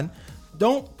God,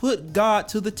 don't put God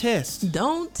to the test.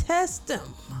 Don't test them.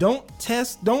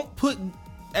 Don't put,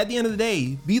 at the end of the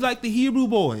day, be like the Hebrew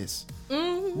boys.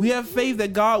 Mm-hmm. We have faith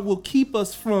that God will keep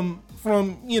us from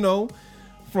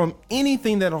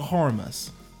anything that'll harm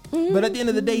us. Mm-hmm. But at the end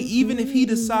of the day, even if he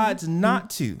decides not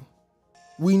to,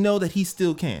 we know that he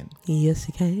still can. Yes,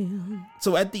 he can.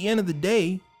 So at the end of the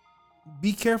day,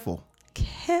 be careful.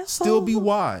 Careful. Still be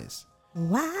wise.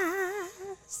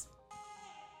 Wise.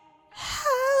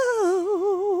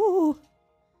 Oh.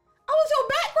 How was your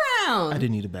background? I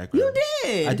didn't need a background. You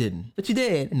did. I didn't. But you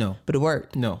did. No. But it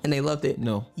worked. No. And they loved it.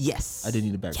 No. Yes. I didn't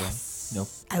need a background. Yes. No.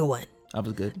 I won. I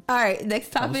was good. All right.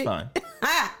 Next topic. I was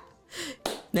fine.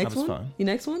 Next I was one. fine. You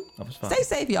next one? I was fine. Stay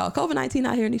safe, y'all. COVID-19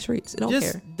 out here in these streets. Don't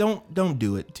Just care. don't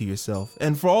do it to yourself.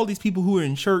 And for all these people who are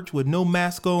in church with no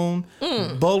mask on,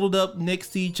 bundled up next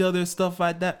to each other, stuff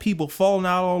like that, people falling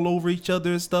out all over each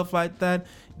other, stuff like that.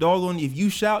 Doggone, if you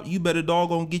shout, you better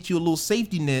doggone get you a little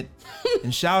safety net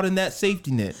and shout in that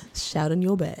safety net. Shout in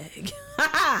your bag.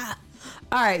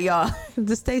 All right, y'all.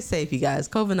 Just stay safe, you guys.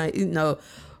 COVID-19. No,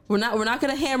 we're not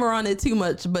gonna hammer on it too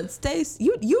much, but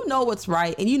you know what's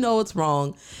right and you know what's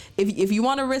wrong. If you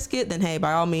want to risk it, then hey,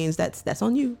 by all means, that's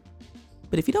on you.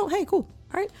 But if you don't, hey, cool.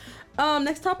 All right.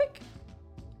 Next topic.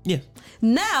 Yeah.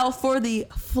 Now for the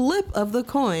flip of the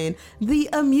coin, the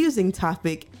amusing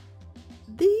topic,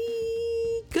 the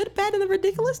good, bad, and the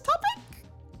ridiculous topic.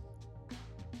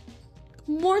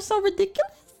 More so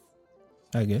ridiculous.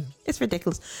 I guess. It's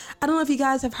ridiculous. I don't know if you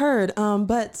guys have heard,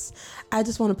 but I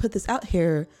just want to put this out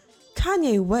here.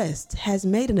 Kanye West has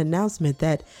made an announcement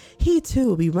that he too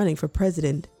will be running for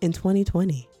president in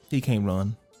 2020. He can't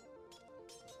run.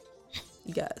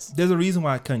 You guys, There's a reason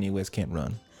why Kanye West can't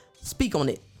run. speak on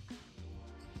it.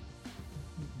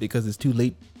 Because it's too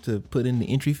late to put in the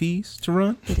entry fees to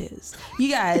run. It is.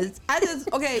 You guys,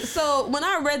 okay, so when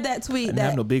I read that tweet, I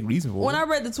have no big reason for when it. I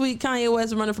read the tweet, Kanye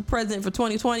West running for president for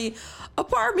 2020, a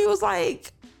part of me was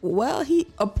like, well,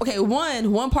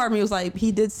 one part of me was like,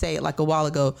 he did say it like a while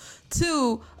ago.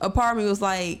 Two, a part of me was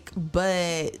like,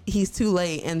 but he's too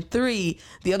late. And three,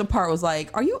 the other part was like,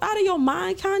 are you out of your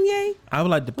mind, Kanye? I would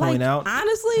like to point out,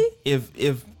 honestly,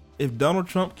 if Donald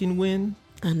Trump can win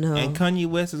I know, and Kanye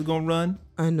West is gonna run,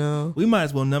 I know. we might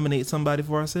as well nominate somebody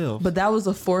for ourselves. But that was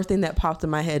the fourth thing that popped in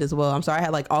my head as well. I'm sorry, I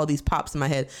had like all these pops in my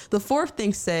head. The fourth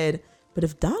thing said, but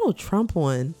if Donald Trump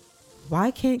won, why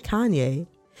can't Kanye?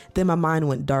 Then my mind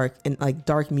went dark, and like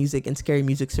dark music and scary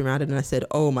music surrounded, and I said,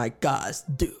 oh my gosh,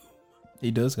 dude. He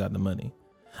does got the money.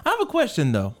 I have a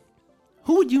question though.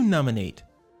 Who would you nominate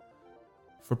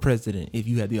for president if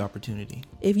you had the opportunity?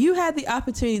 If you had the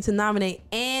opportunity to nominate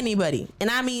anybody, and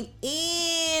I mean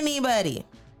anybody,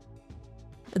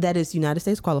 that is United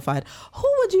States qualified, who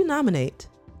would you nominate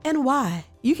and why?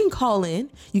 You can call in.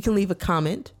 You can leave a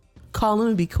comment. Call in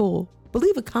would be cool, but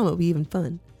leave a comment would be even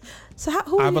fun. So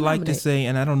who would I you would like to nominate? say,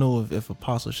 and I don't know if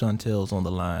Apostle Chantel's on the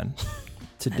line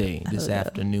today, this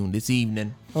afternoon, this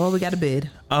evening. Oh, we got a bid.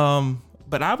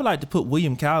 But I would like to put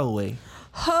William Calloway.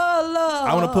 Hello.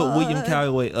 I want to put William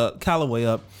Calloway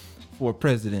up for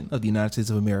president of the United States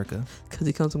of America. Because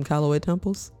he comes from Callaway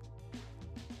Temples.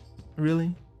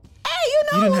 Really? Hey, you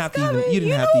know You didn't what's have to even- coming. you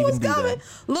didn't have to even what's do that. coming.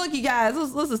 Look, you guys,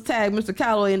 let's just tag Mr.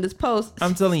 Calloway in this post.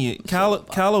 I'm telling you,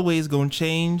 Calloway is going to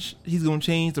change. He's going to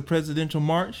change the presidential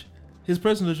march. His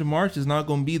presidential march is not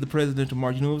going to be the presidential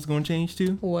march. You know what it's going to change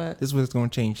to? What? This is what it's going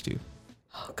to change to.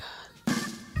 Oh, God.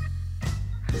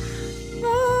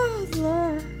 Oh,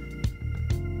 Lord.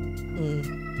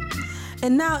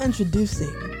 And now introducing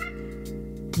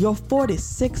your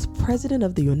 46th President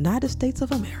of the United States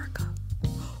of America,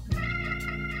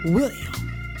 William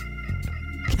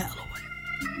Calloway.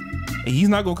 And he's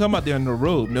not going to come out there in the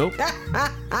robe. Nope.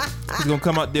 He's going to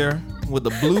come out there with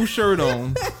a blue shirt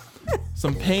on,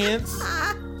 some pants,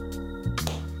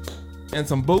 and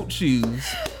some boat shoes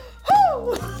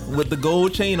with the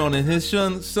gold chain on and his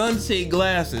sunshade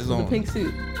glasses The on. pink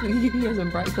suit. He has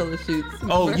some bright color shoots.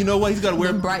 Oh, you know what? He's got to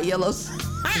wear Them bright yellows.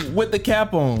 with the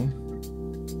cap on.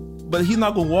 But he's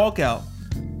not going to walk out.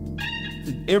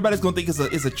 Everybody's going to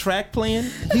think it's a track playing.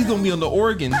 He's going to be on the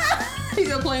organ. He's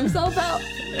gonna play himself out.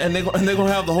 And they're going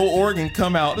to have the whole organ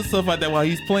come out and stuff like that while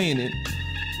he's playing it.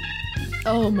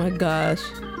 Oh my gosh.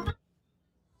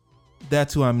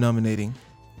 That's who I'm nominating.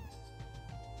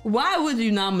 Why would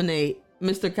you nominate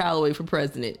Mr. Calloway for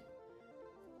president?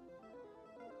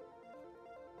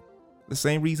 The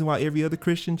same reason why every other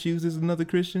Christian chooses another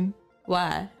Christian.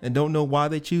 Why? And don't know why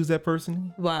they choose that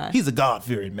person. Why? He's a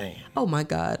God-fearing man. Oh my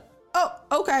God. Oh,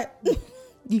 okay.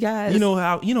 You guys. You know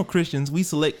how, Christians, we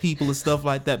select people and stuff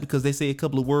like that because they say a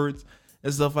couple of words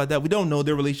and stuff like that. We don't know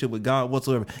their relationship with God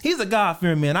whatsoever. He's a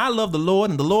God-fearing man. I love the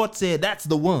Lord, and the Lord said that's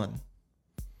the one.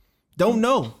 Don't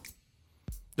know.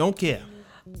 Don't care.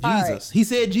 Jesus. Right. He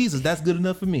said Jesus. That's good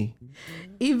enough for me.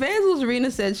 Evangelist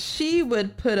Rena said she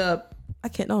would put up, I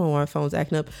don't know why my phone's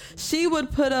acting up. She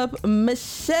would put up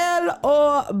Michelle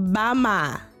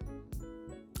Obama.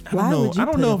 Why would you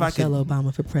put up Michelle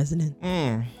Obama for president?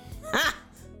 I'm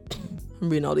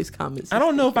reading all these comments. I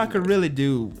don't know if I could really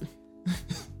do.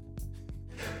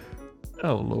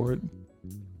 Oh Lord,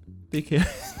 big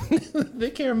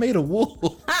hair made of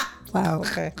wool. Wow.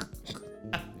 Okay.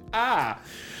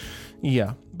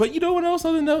 Yeah, but you know what else?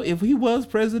 I don't know. If he was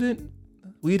president,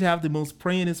 we'd have the most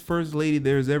prayingest first lady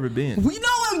there's ever been. We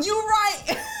know him. You're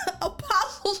right.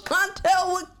 Apostle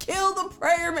Chantel would kill the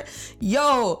prayer man.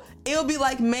 Yo, it'll be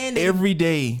like mandated. Every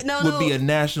day would be a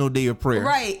national day of prayer.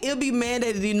 Right. It'll be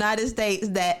mandated in the United States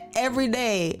that every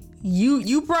day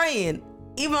you praying.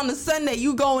 Even on the Sunday,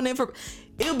 you going in for.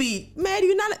 It'll be but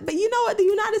you know what? The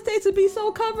United States would be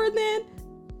so covered then.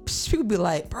 People be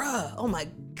like, bruh, oh my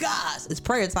gosh, it's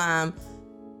prayer time.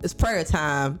 It's prayer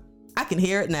time. I can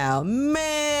hear it now. Man,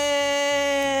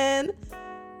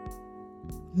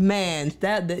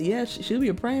 yeah, she'll be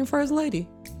a praying first lady.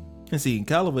 And see,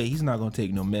 Callaway, he's not gonna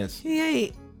take no mess. He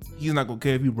ain't. He's not gonna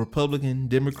care if you're Republican,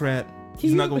 Democrat.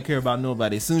 He's not gonna care about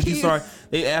nobody. As soon as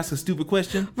they ask a stupid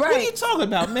question. Right. What are you talking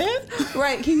about, man?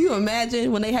 Right. Can you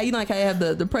imagine when they have, how you have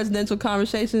the presidential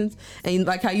conversations and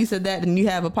like how you said that, and you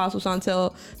have Apostle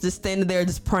Chantel just standing there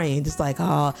just praying, just like,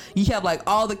 you have like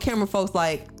all the camera folks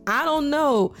like, I don't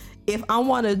know if I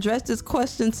want to address this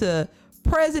question to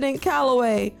President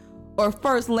Callaway or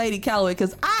First Lady Callaway,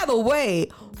 because either way,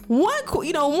 one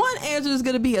answer is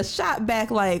going to be a shot back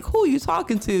like, who are you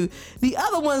talking to? The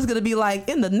other one's going to be like,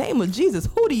 in the name of Jesus,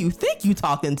 who do you think you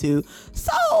talking to?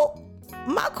 So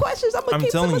my questions, I'm going to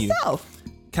keep to myself.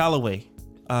 Callaway,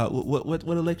 what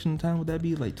election time would that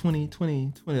be? Like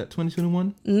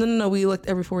 2021? No, we elect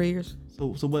every 4 years.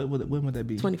 So when would that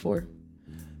be? 24.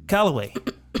 Callaway.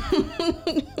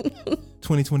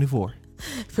 2024.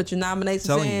 Put your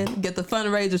nominations in, get the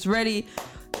fundraisers ready.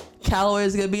 Callaway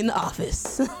is gonna be in the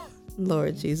office.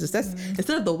 Lord Jesus, that's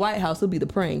instead of the White House, it'll be the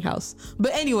praying house.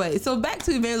 But anyway, so back to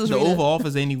Evangelist Rena. The Oval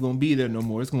Office ain't even gonna be there no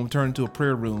more. It's gonna turn into a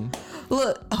prayer room.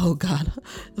 Look, oh God,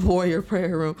 warrior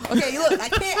prayer room. Okay, look, I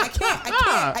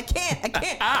can't.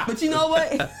 But you know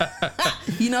what?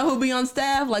 You know who'll be on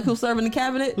staff, like who'll serve in the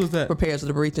cabinet? Who's that? Repairs of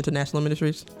the Breach International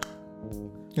Ministries.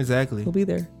 Exactly. Who'll be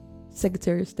there?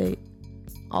 Secretary of State.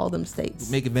 All them states.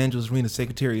 Make Evangelist Rena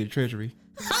Secretary of the Treasury.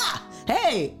 Ha!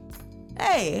 Hey,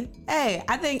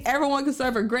 I think everyone can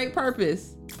serve a great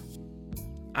purpose.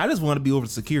 I just want to be over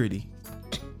security.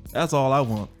 That's all I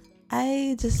want.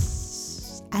 I'm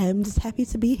just happy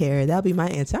to be here. That'll be my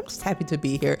answer. I'm just happy to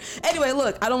be here. Anyway,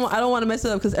 look, I don't want to mess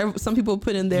it up because some people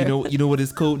put in there. You know what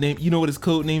his code name? You know what his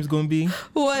code name's going to be?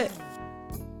 What?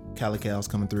 Calical's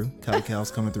coming through.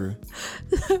 Calical's coming through.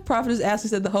 Prophetess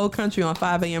Ashley said the whole country on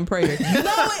 5 a.m. prayer. You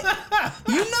know it.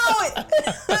 You know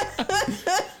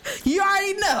it. You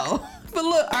already know. But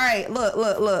look, all right, look.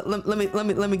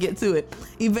 Let me get to it.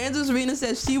 Evangelist Rena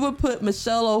said she would put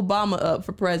Michelle Obama up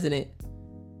for president.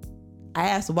 I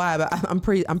asked why, but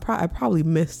I probably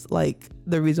missed like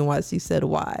the reason why she said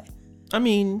why. I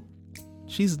mean,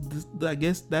 I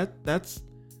guess that's.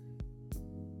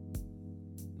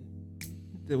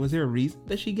 Was there a reason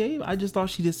that she gave? I just thought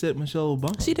she just said Michelle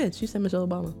Obama. She did. She said Michelle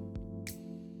Obama.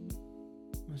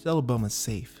 Michelle Obama's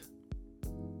safe.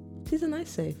 She's a nice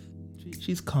safe.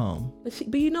 She's calm.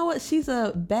 But you know what? She's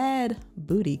a bad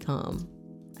booty calm.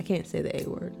 I can't say the A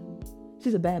word.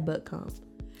 She's a bad butt calm.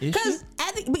 Because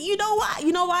but you know why?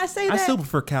 You know why I say that? I still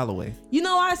prefer Callaway. You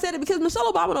know why I said it? Because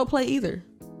Michelle Obama don't play either.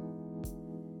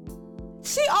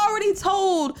 She already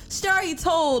told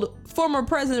former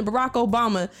President Barack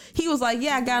Obama, he was like,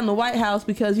 yeah, I got in the White House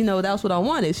because, that's what I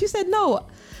wanted. She said no.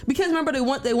 Because remember, they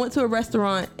went to a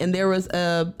restaurant and there was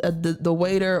the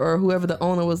waiter or whoever the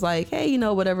owner was like, hey,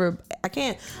 whatever. I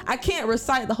can't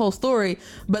recite the whole story,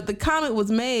 but the comment was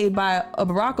made by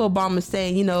Barack Obama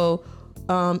saying,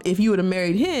 if you would have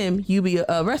married him, you'd be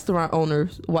a restaurant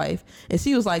owner's wife. And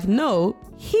she was like, no,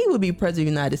 he would be president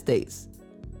of the United States.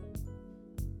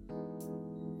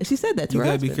 And she said that to her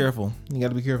husband. You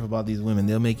gotta be careful about these women.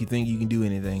 They'll make you think you can do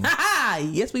anything.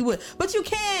 Yes, we would. But you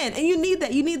can, and you need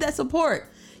that. You need that support.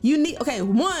 You need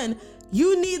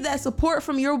that support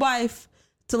from your wife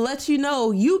to let you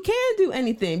know you can do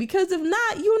anything, because if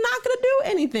not, you're not going to do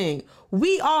anything.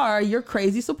 We are your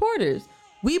crazy supporters.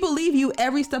 We believe you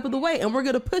every step of the way, and we're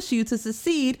going to push you to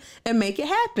succeed and make it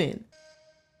happen.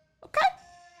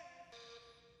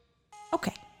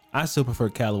 Okay. I still prefer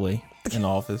Callaway in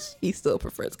office. He still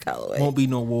prefers Callaway. Won't be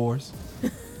no wars.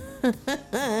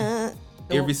 Won't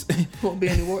be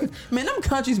any wars. Man, them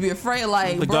countries be afraid,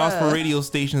 like, the gospel radio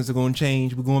stations are going to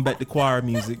change. We're going back to choir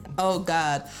music. Oh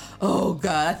God.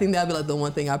 I think that'd be like the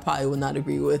one thing I probably would not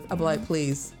agree with. I'd be like,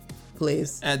 please.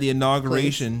 At the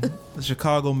inauguration, the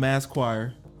Chicago Mass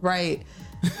Choir. Right.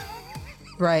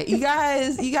 Right. You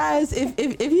guys,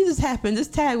 if you just happen,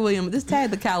 just tag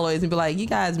the Callaways and be like, you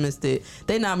guys missed it.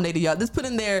 They nominated y'all. Just put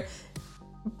in there,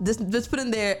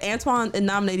 Antoine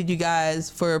nominated you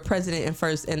guys for president and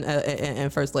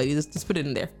first lady. Just put it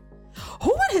in there.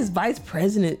 Who would his vice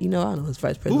president? I don't know his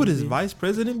vice president. Who would his vice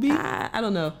president be? I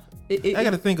don't know. I got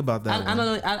to think about that. I don't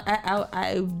know.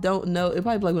 I don't know. It'd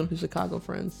probably be like one of his Chicago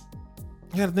friends.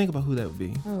 I got to think about who that would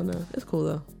be. I don't know. It's cool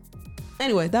though.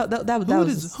 Anyway,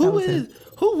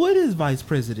 who would his vice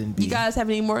president be? You guys have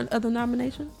any more other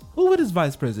nominations? Who would his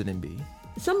vice president be?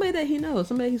 Somebody that he knows,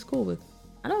 somebody he's cool with.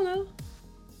 I don't know.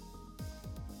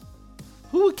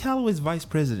 Who would Callaway's vice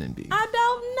president be? I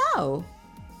don't know.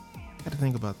 Got to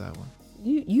think about that one.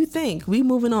 You think. We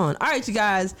moving on. All right, you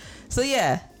guys. So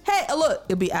yeah. Hey, look,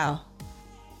 it'll be Al.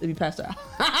 It'll be Pastor Al.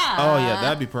 Oh yeah,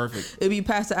 that'd be perfect. It'll be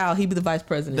Pastor Al. He'd be the vice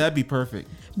president. That'd be perfect.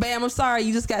 Bam, I'm sorry.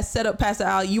 You just got set up, Pastor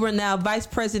Al. You are now vice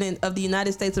president of the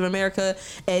United States of America,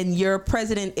 and your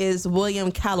president is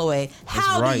William Callaway.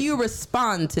 How do you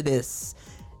respond to this?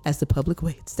 As the public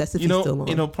waits. That's if he's still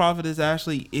on. Prophetess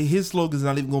Ashley, his slogan is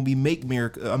not even going to be make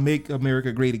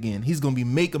America great again. He's going to be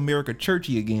make America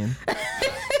churchy again.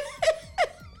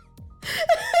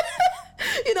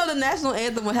 The national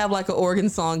anthem will have like an organ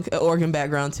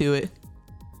background to it.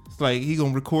 It's like he's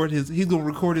gonna record his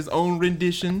own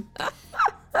rendition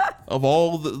of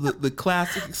all the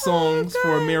classic songs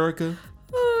for America.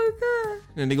 Oh God!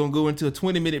 And they're gonna go into a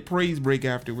 20-minute praise break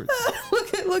afterwards.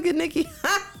 Look at Nikki.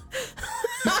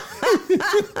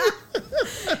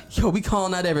 Yo, we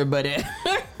calling out everybody.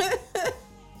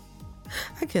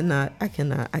 I cannot. Okay,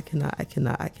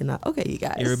 you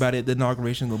guys. Everybody at the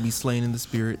inauguration gonna be slain in the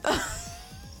spirit.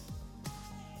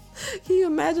 Can you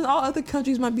imagine? All other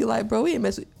countries might be like, bro, we ain't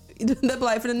messing. They'll be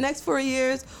like, for the next 4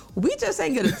 years, we just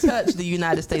ain't gonna touch the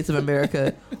United States of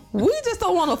America. We just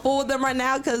don't want to fool with them right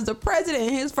now because the president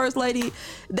and his first lady,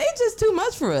 they just too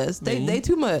much for us. They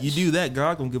too much. You do that,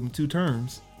 God gonna give them 2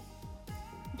 terms.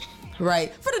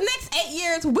 Right. For the next 8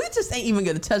 years, we just ain't even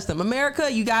gonna touch them.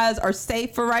 America, you guys are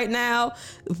safe for right now.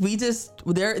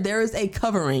 There is a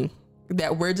covering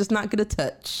that we're just not gonna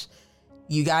touch.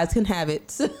 You guys can have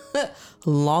it.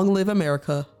 Long live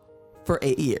America for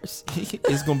 8 years.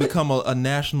 It's gonna become a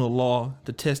national law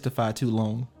to testify too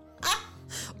long.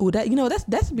 Oh, that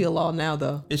should be a law now,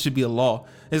 though. It should be a law.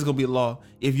 It's gonna be a law.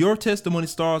 If your testimony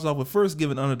starts off with first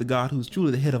giving honor to God, who's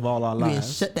truly the head of all our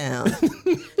lives, shut down.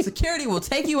 Security will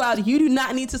take you out. You do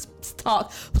not need to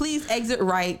talk. Please exit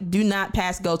right. Do not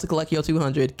pass go to collect your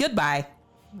 200. Goodbye.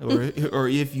 Or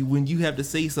if when you have to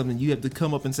say something, you have to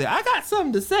come up and say, "I got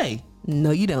something to say."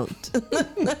 No, you don't.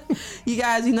 You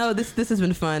guys, this has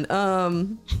been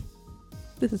fun.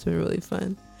 This has been really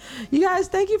fun. You guys,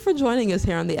 thank you for joining us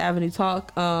here on the Avenue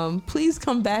Talk. Please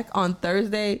come back on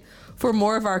Thursday for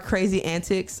more of our crazy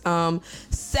antics.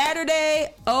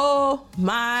 Saturday, oh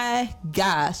my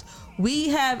gosh, we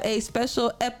have a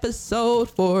special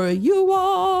episode for you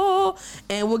all,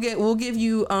 and we'll give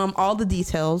you all the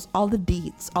details, all the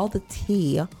deets, all the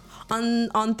tea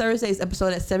on Thursday's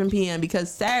episode at 7 p.m.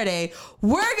 because Saturday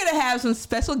we're gonna have some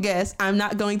special guests. I'm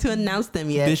not going to announce them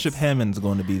yet. Bishop Hammond's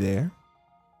going to be there.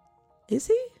 Is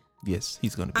he? Yes,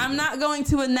 he's going to be. I'm not going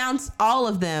to announce all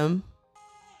of them,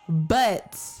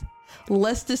 but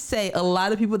let's just say a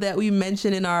lot of people that we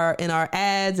mention in our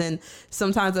ads and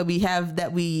sometimes that we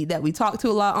talk to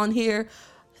a lot on here,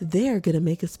 they're gonna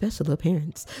make a special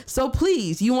appearance. So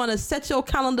please, you want to set your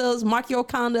calendars, mark your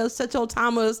calendars, set your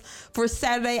timers for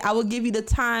Saturday. I will give you the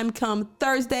time come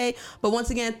Thursday, but once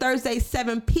again, Thursday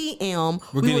 7 p.m.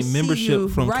 We're getting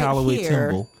membership from Callaway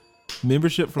Temple.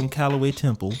 Membership from Callaway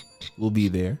Temple will be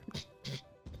there.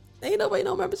 Ain't nobody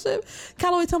no membership.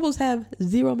 Callaway Temples have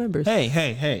 0 members.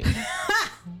 Hey.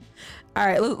 All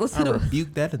right, let's hit up.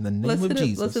 Rebuke that in the name of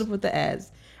Jesus. Let's hit up with the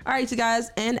ads. All right, you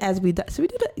guys, and as we should we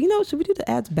do the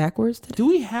ads backwards today? Do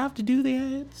we have to do the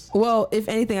ads? Well, if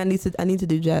anything, I need to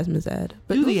do Jasmine's ad.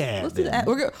 But do the ad. Let's do the ad.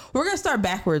 We're gonna start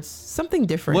backwards. Something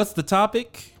different. What's the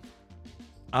topic?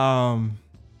 I'm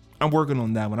working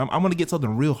on that one. I'm gonna get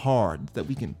something real hard that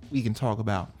we can talk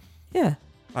about. Yeah.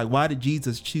 Like, why did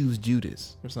Jesus choose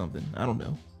Judas or something? I don't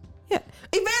know. Yeah.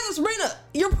 Evangelist Rena,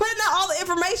 you're putting out all the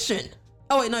information.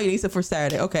 Oh, wait, no, you said for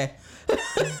Saturday. Okay.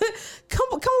 Come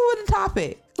on with a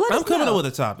topic. I'm coming up with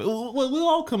a topic. We'll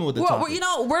all come up with a topic. You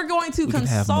know, we're going to consult.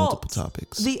 Have multiple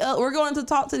topics. We're going to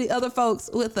talk to the other folks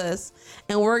with us,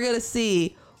 and we're going to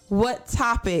see what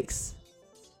topics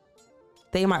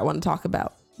they might want to talk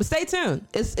about. But stay tuned.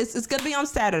 It's going to be on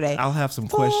Saturday. I'll have some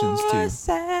questions too.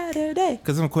 Saturday.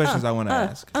 Because some questions I want to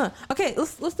ask. Okay,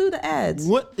 let's do the ads.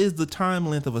 What is the time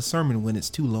length of a sermon when it's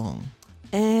too long?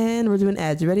 And we're doing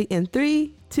ads. You ready? In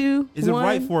 3, 2, 1. Is it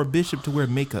right for a bishop to wear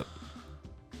makeup?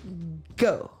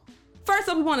 Go. First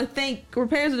up, we want to thank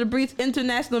Repairs of the Breach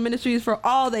International Ministries for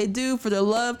all they do, for their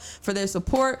love, for their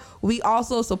support. We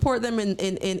also support them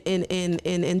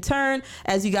in turn.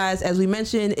 As we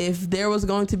mentioned, if there was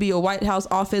going to be a White House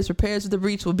office, Repairs of the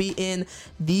Breach will be in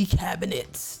the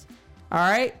cabinets. All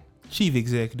right. Chief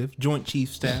Executive, Joint Chief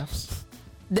Staffs.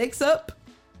 Next up,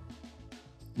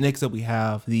 we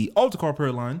have the Altar Call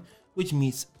Prayer Line, which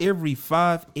meets every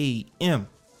 5 a.m.,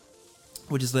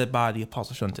 which is led by the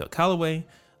Apostle Chantel Calloway.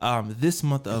 This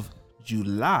month of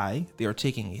July, they are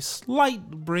taking a slight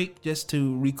break just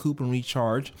to recoup and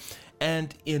recharge.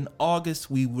 And in August,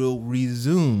 we will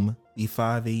resume the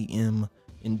 5 a.m.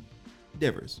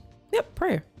 endeavors. Yep,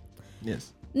 prayer.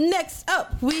 Yes. Next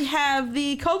up, we have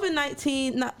the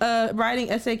COVID-19 writing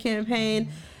essay campaign.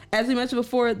 As we mentioned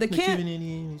before, the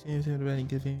campaign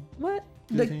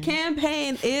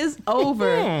is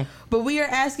over, but we are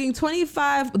asking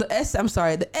 25.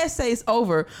 The essay is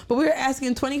over, but we are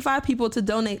asking 25 people to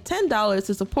donate $10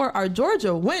 to support our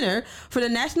Georgia winner for the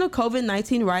National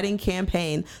COVID-19 Writing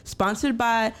Campaign, sponsored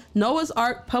by Noah's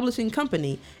Ark Publishing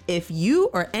Company. If you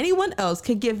or anyone else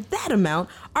could give that amount,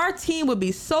 our team would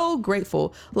be so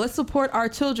grateful. Let's support our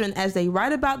children as they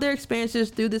write about their experiences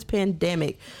through this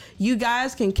pandemic. You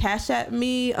guys can cash at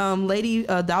me, Lady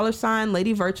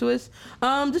Lady Virtuous.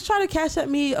 Just try to cash at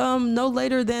me no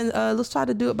later than let's try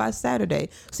to do it by Saturday.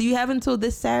 So you have until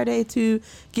this Saturday to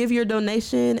give your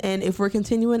donation, and if we're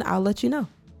continuing, I'll let you know.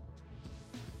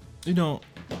 You know,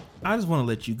 I just want to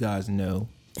let you guys know.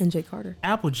 NJ Carter.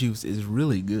 Apple juice is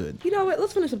really good. You know what?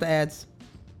 Let's finish up the ads.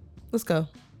 Let's go.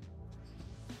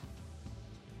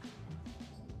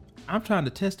 I'm trying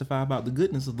to testify about the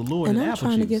goodness of the Lord and in I'm apple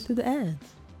trying juice. to get through the ads.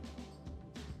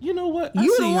 You know what?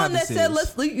 You the one that said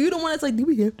you the one that's like, do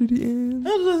we have to do the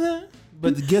ads?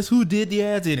 But guess who did the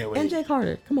ads anyway? NJ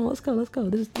Carter. Come on, let's go.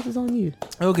 This is on you.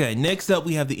 Okay, next up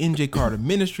we have the NJ Carter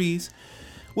Ministries,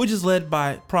 which is led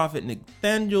by Prophet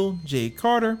Nathaniel J.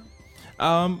 Carter.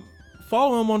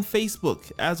 Follow him on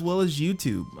Facebook as well as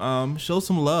YouTube. Show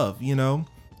some love, you know.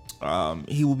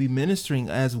 He will be ministering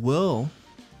as well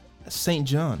as St.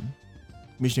 John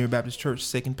Missionary Baptist Church,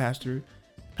 second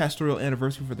pastoral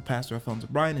anniversary for the pastor Alfonso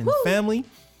Bryan and the family.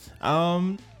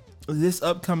 This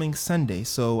upcoming Sunday.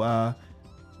 So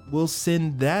we'll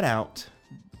send that out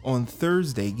on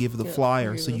Thursday. Give the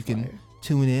flyer so you can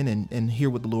tune in and hear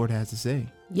what the Lord has to say.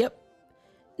 Yep.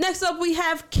 Next up, we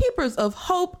have Keepers of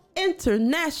Hope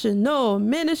International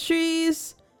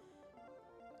Ministries,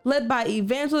 led by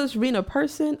Evangelist Rena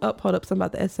Person. Hold up, something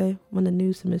about the essay. When the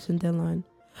new submission deadline.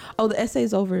 Oh, the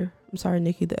essay's over. I'm sorry,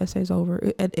 Nikki. The essay's over.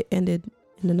 It ended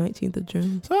in the 19th of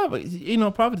June. So, you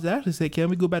know, Prophet actually said, can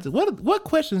we go back to what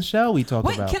questions shall we talk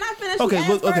about? Wait, can I finish? Okay,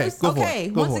 first? Go for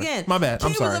it. Once again, my bad.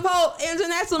 I'm sorry. Keepers of Hope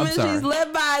International Ministries,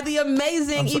 led by the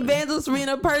amazing Evangelist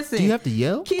Rena Person. Do you have to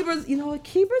yell? Keepers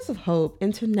of Hope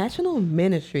International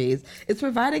Ministries is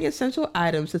providing essential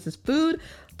items such as food,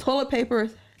 toilet paper,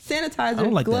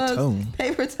 sanitizer, gloves,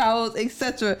 paper towels,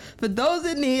 etc. for those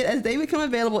in need as they become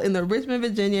available in the Richmond,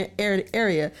 Virginia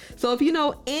area. So if you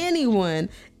know anyone,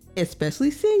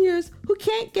 especially seniors, who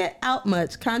can't get out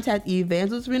much, contact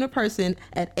Evangelist Rena Person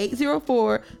at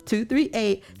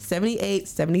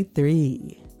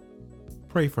 804-238-7873.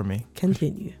 Pray for me.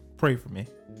 Continue. Pray for me.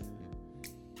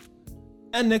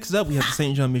 And next up, we have the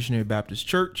St. John Missionary Baptist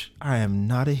Church. I am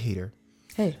not a hater.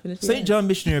 Hey, St. John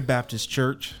Missionary Baptist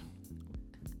Church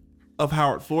of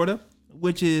Howard, Florida,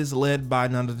 which is led by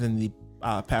none other than the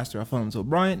pastor Alfonso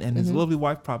Bryan and his lovely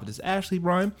wife, Prophetess Ashley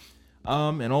Bryan,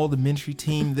 and all the ministry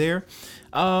team there.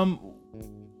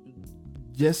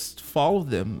 Just follow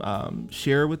them,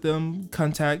 share with them,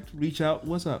 contact, reach out.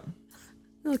 What's up?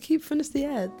 No, finish the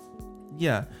ads.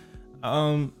 Yeah.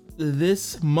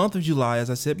 This month of July, as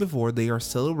I said before, they are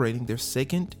celebrating their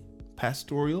second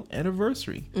pastoral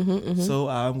anniversary.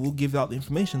 So we'll give out the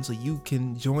information so you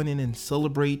can join in and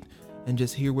celebrate and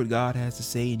just hear what God has to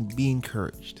say and be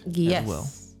encouraged as well.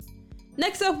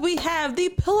 Next up, we have the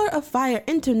Pillar of Fire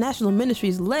International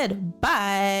Ministries, led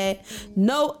by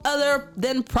no other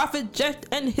than Prophet Jeff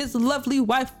and his lovely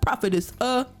wife, Prophetess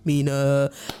Amina.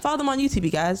 Follow them on YouTube,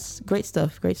 you guys. Great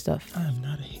stuff. Great stuff. I'm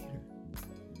not a hater.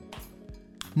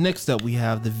 Next up, we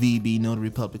have the VB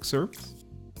Notary Public Service.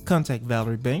 Contact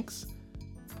Valerie Banks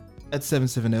at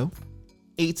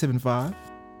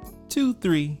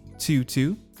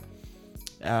 770-875-2322.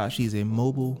 She's a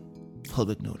mobile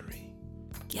public notary.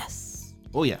 Yes.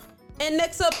 Oh, yeah. And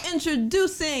next up,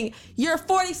 introducing your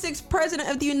 46th President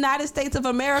of the United States of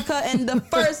America and the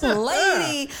First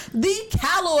Lady, the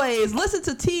Callaways. Listen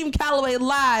to Team Callaway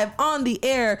live on the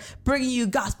air, bringing you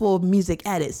gospel music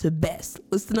at its best.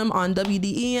 Listen to them on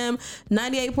WDEM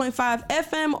 98.5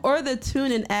 FM or the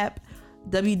TuneIn app,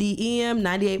 WDEM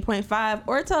 98.5,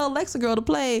 or tell Alexa girl to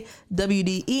play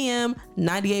WDEM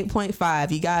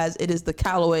 98.5. You guys, it is the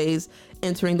Callaways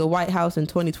entering the White House in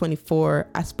 2024.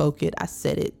 I spoke it. I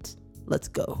said it. Let's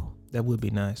go. That would be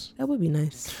nice. That would be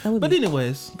nice. But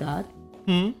anyways. God.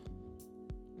 Say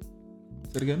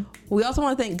it again? We also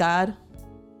want to thank God.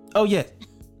 Oh, yeah.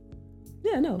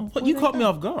 Yeah, no. You caught me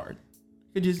off guard.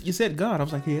 You said God. I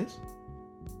was like, yes.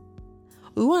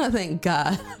 We want to thank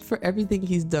God for everything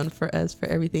he's done for us, for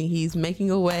everything he's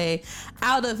making a way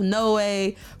out of no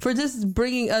way, for just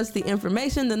bringing us the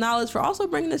information, the knowledge, for also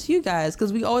bringing us you guys,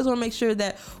 because we always want to make sure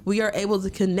that we are able to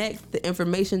connect the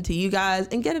information to you guys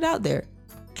and get it out there.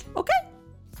 Okay?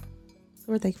 So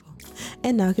we're thankful.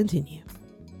 And now continue.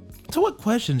 So what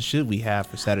questions should we have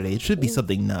for Saturday? It should be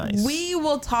something nice. We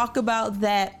will talk about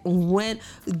that when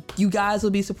you guys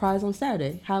will be surprised on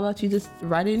Saturday. How about you just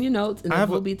write it in your notes and then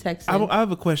we'll be texting. I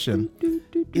have a question.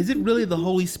 Is it really the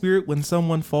Holy Spirit when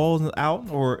someone falls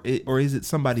out, or is it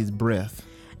somebody's breath?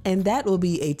 And that will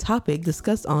be a topic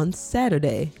discussed on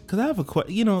Saturday. Because I have a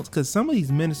question, because some of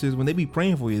these ministers, when they be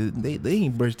praying for you, they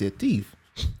ain't brush their teeth.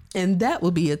 And that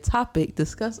will be a topic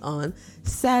discussed on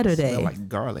Saturday. Smell like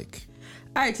garlic.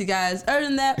 All right, you guys. Other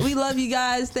than that, we love you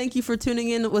guys. Thank you for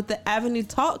tuning in with the Avenue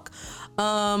Talk.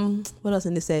 What else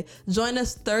did I say? Join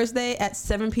us Thursday at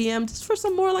 7 p.m. just for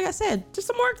some more, like I said, just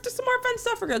some more fun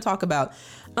stuff we're gonna talk about.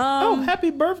 Happy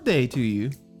birthday to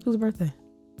you. Whose birthday?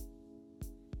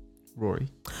 Rory.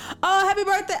 Oh, happy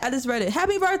birthday. I just read it.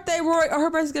 Happy birthday, Rory. Or her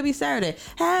birthday's gonna be Saturday.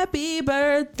 Happy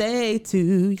birthday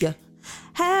to ya.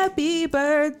 Happy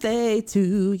birthday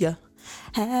to ya.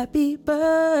 Happy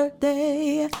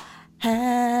birthday.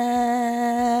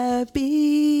 Happy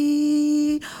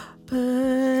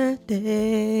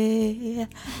birthday.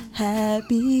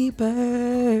 Happy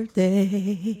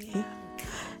birthday.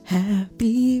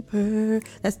 Happy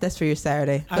birthday. That's for your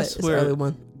Saturday. But I swear, it's early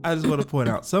one. I just want to point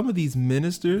out some of these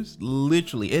ministers,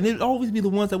 literally, and it always be the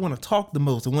ones that want to talk the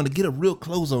most and want to get a real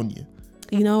close on you.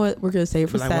 You know what? We're gonna say it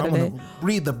for Saturday. I'm gonna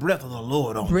breathe the breath of the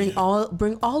Lord on bring you. all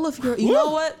of your. You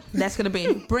know what? That's gonna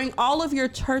be. Bring all of your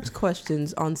church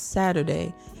questions on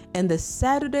Saturday, and the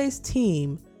Saturday's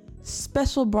team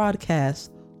special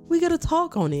broadcast. We gotta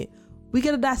talk on it. We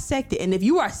gotta dissect it. And if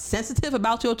you are sensitive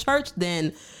about your church,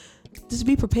 then just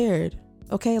be prepared.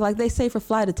 Okay, like they say for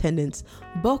flight attendants,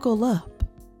 buckle up.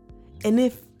 And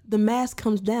if the mask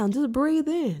comes down, just breathe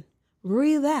in,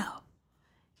 breathe out.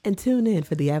 And tune in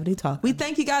for the Avenue Talk. We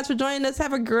thank you guys for joining us.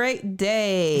 Have a great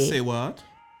day. Say what?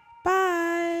 Bye.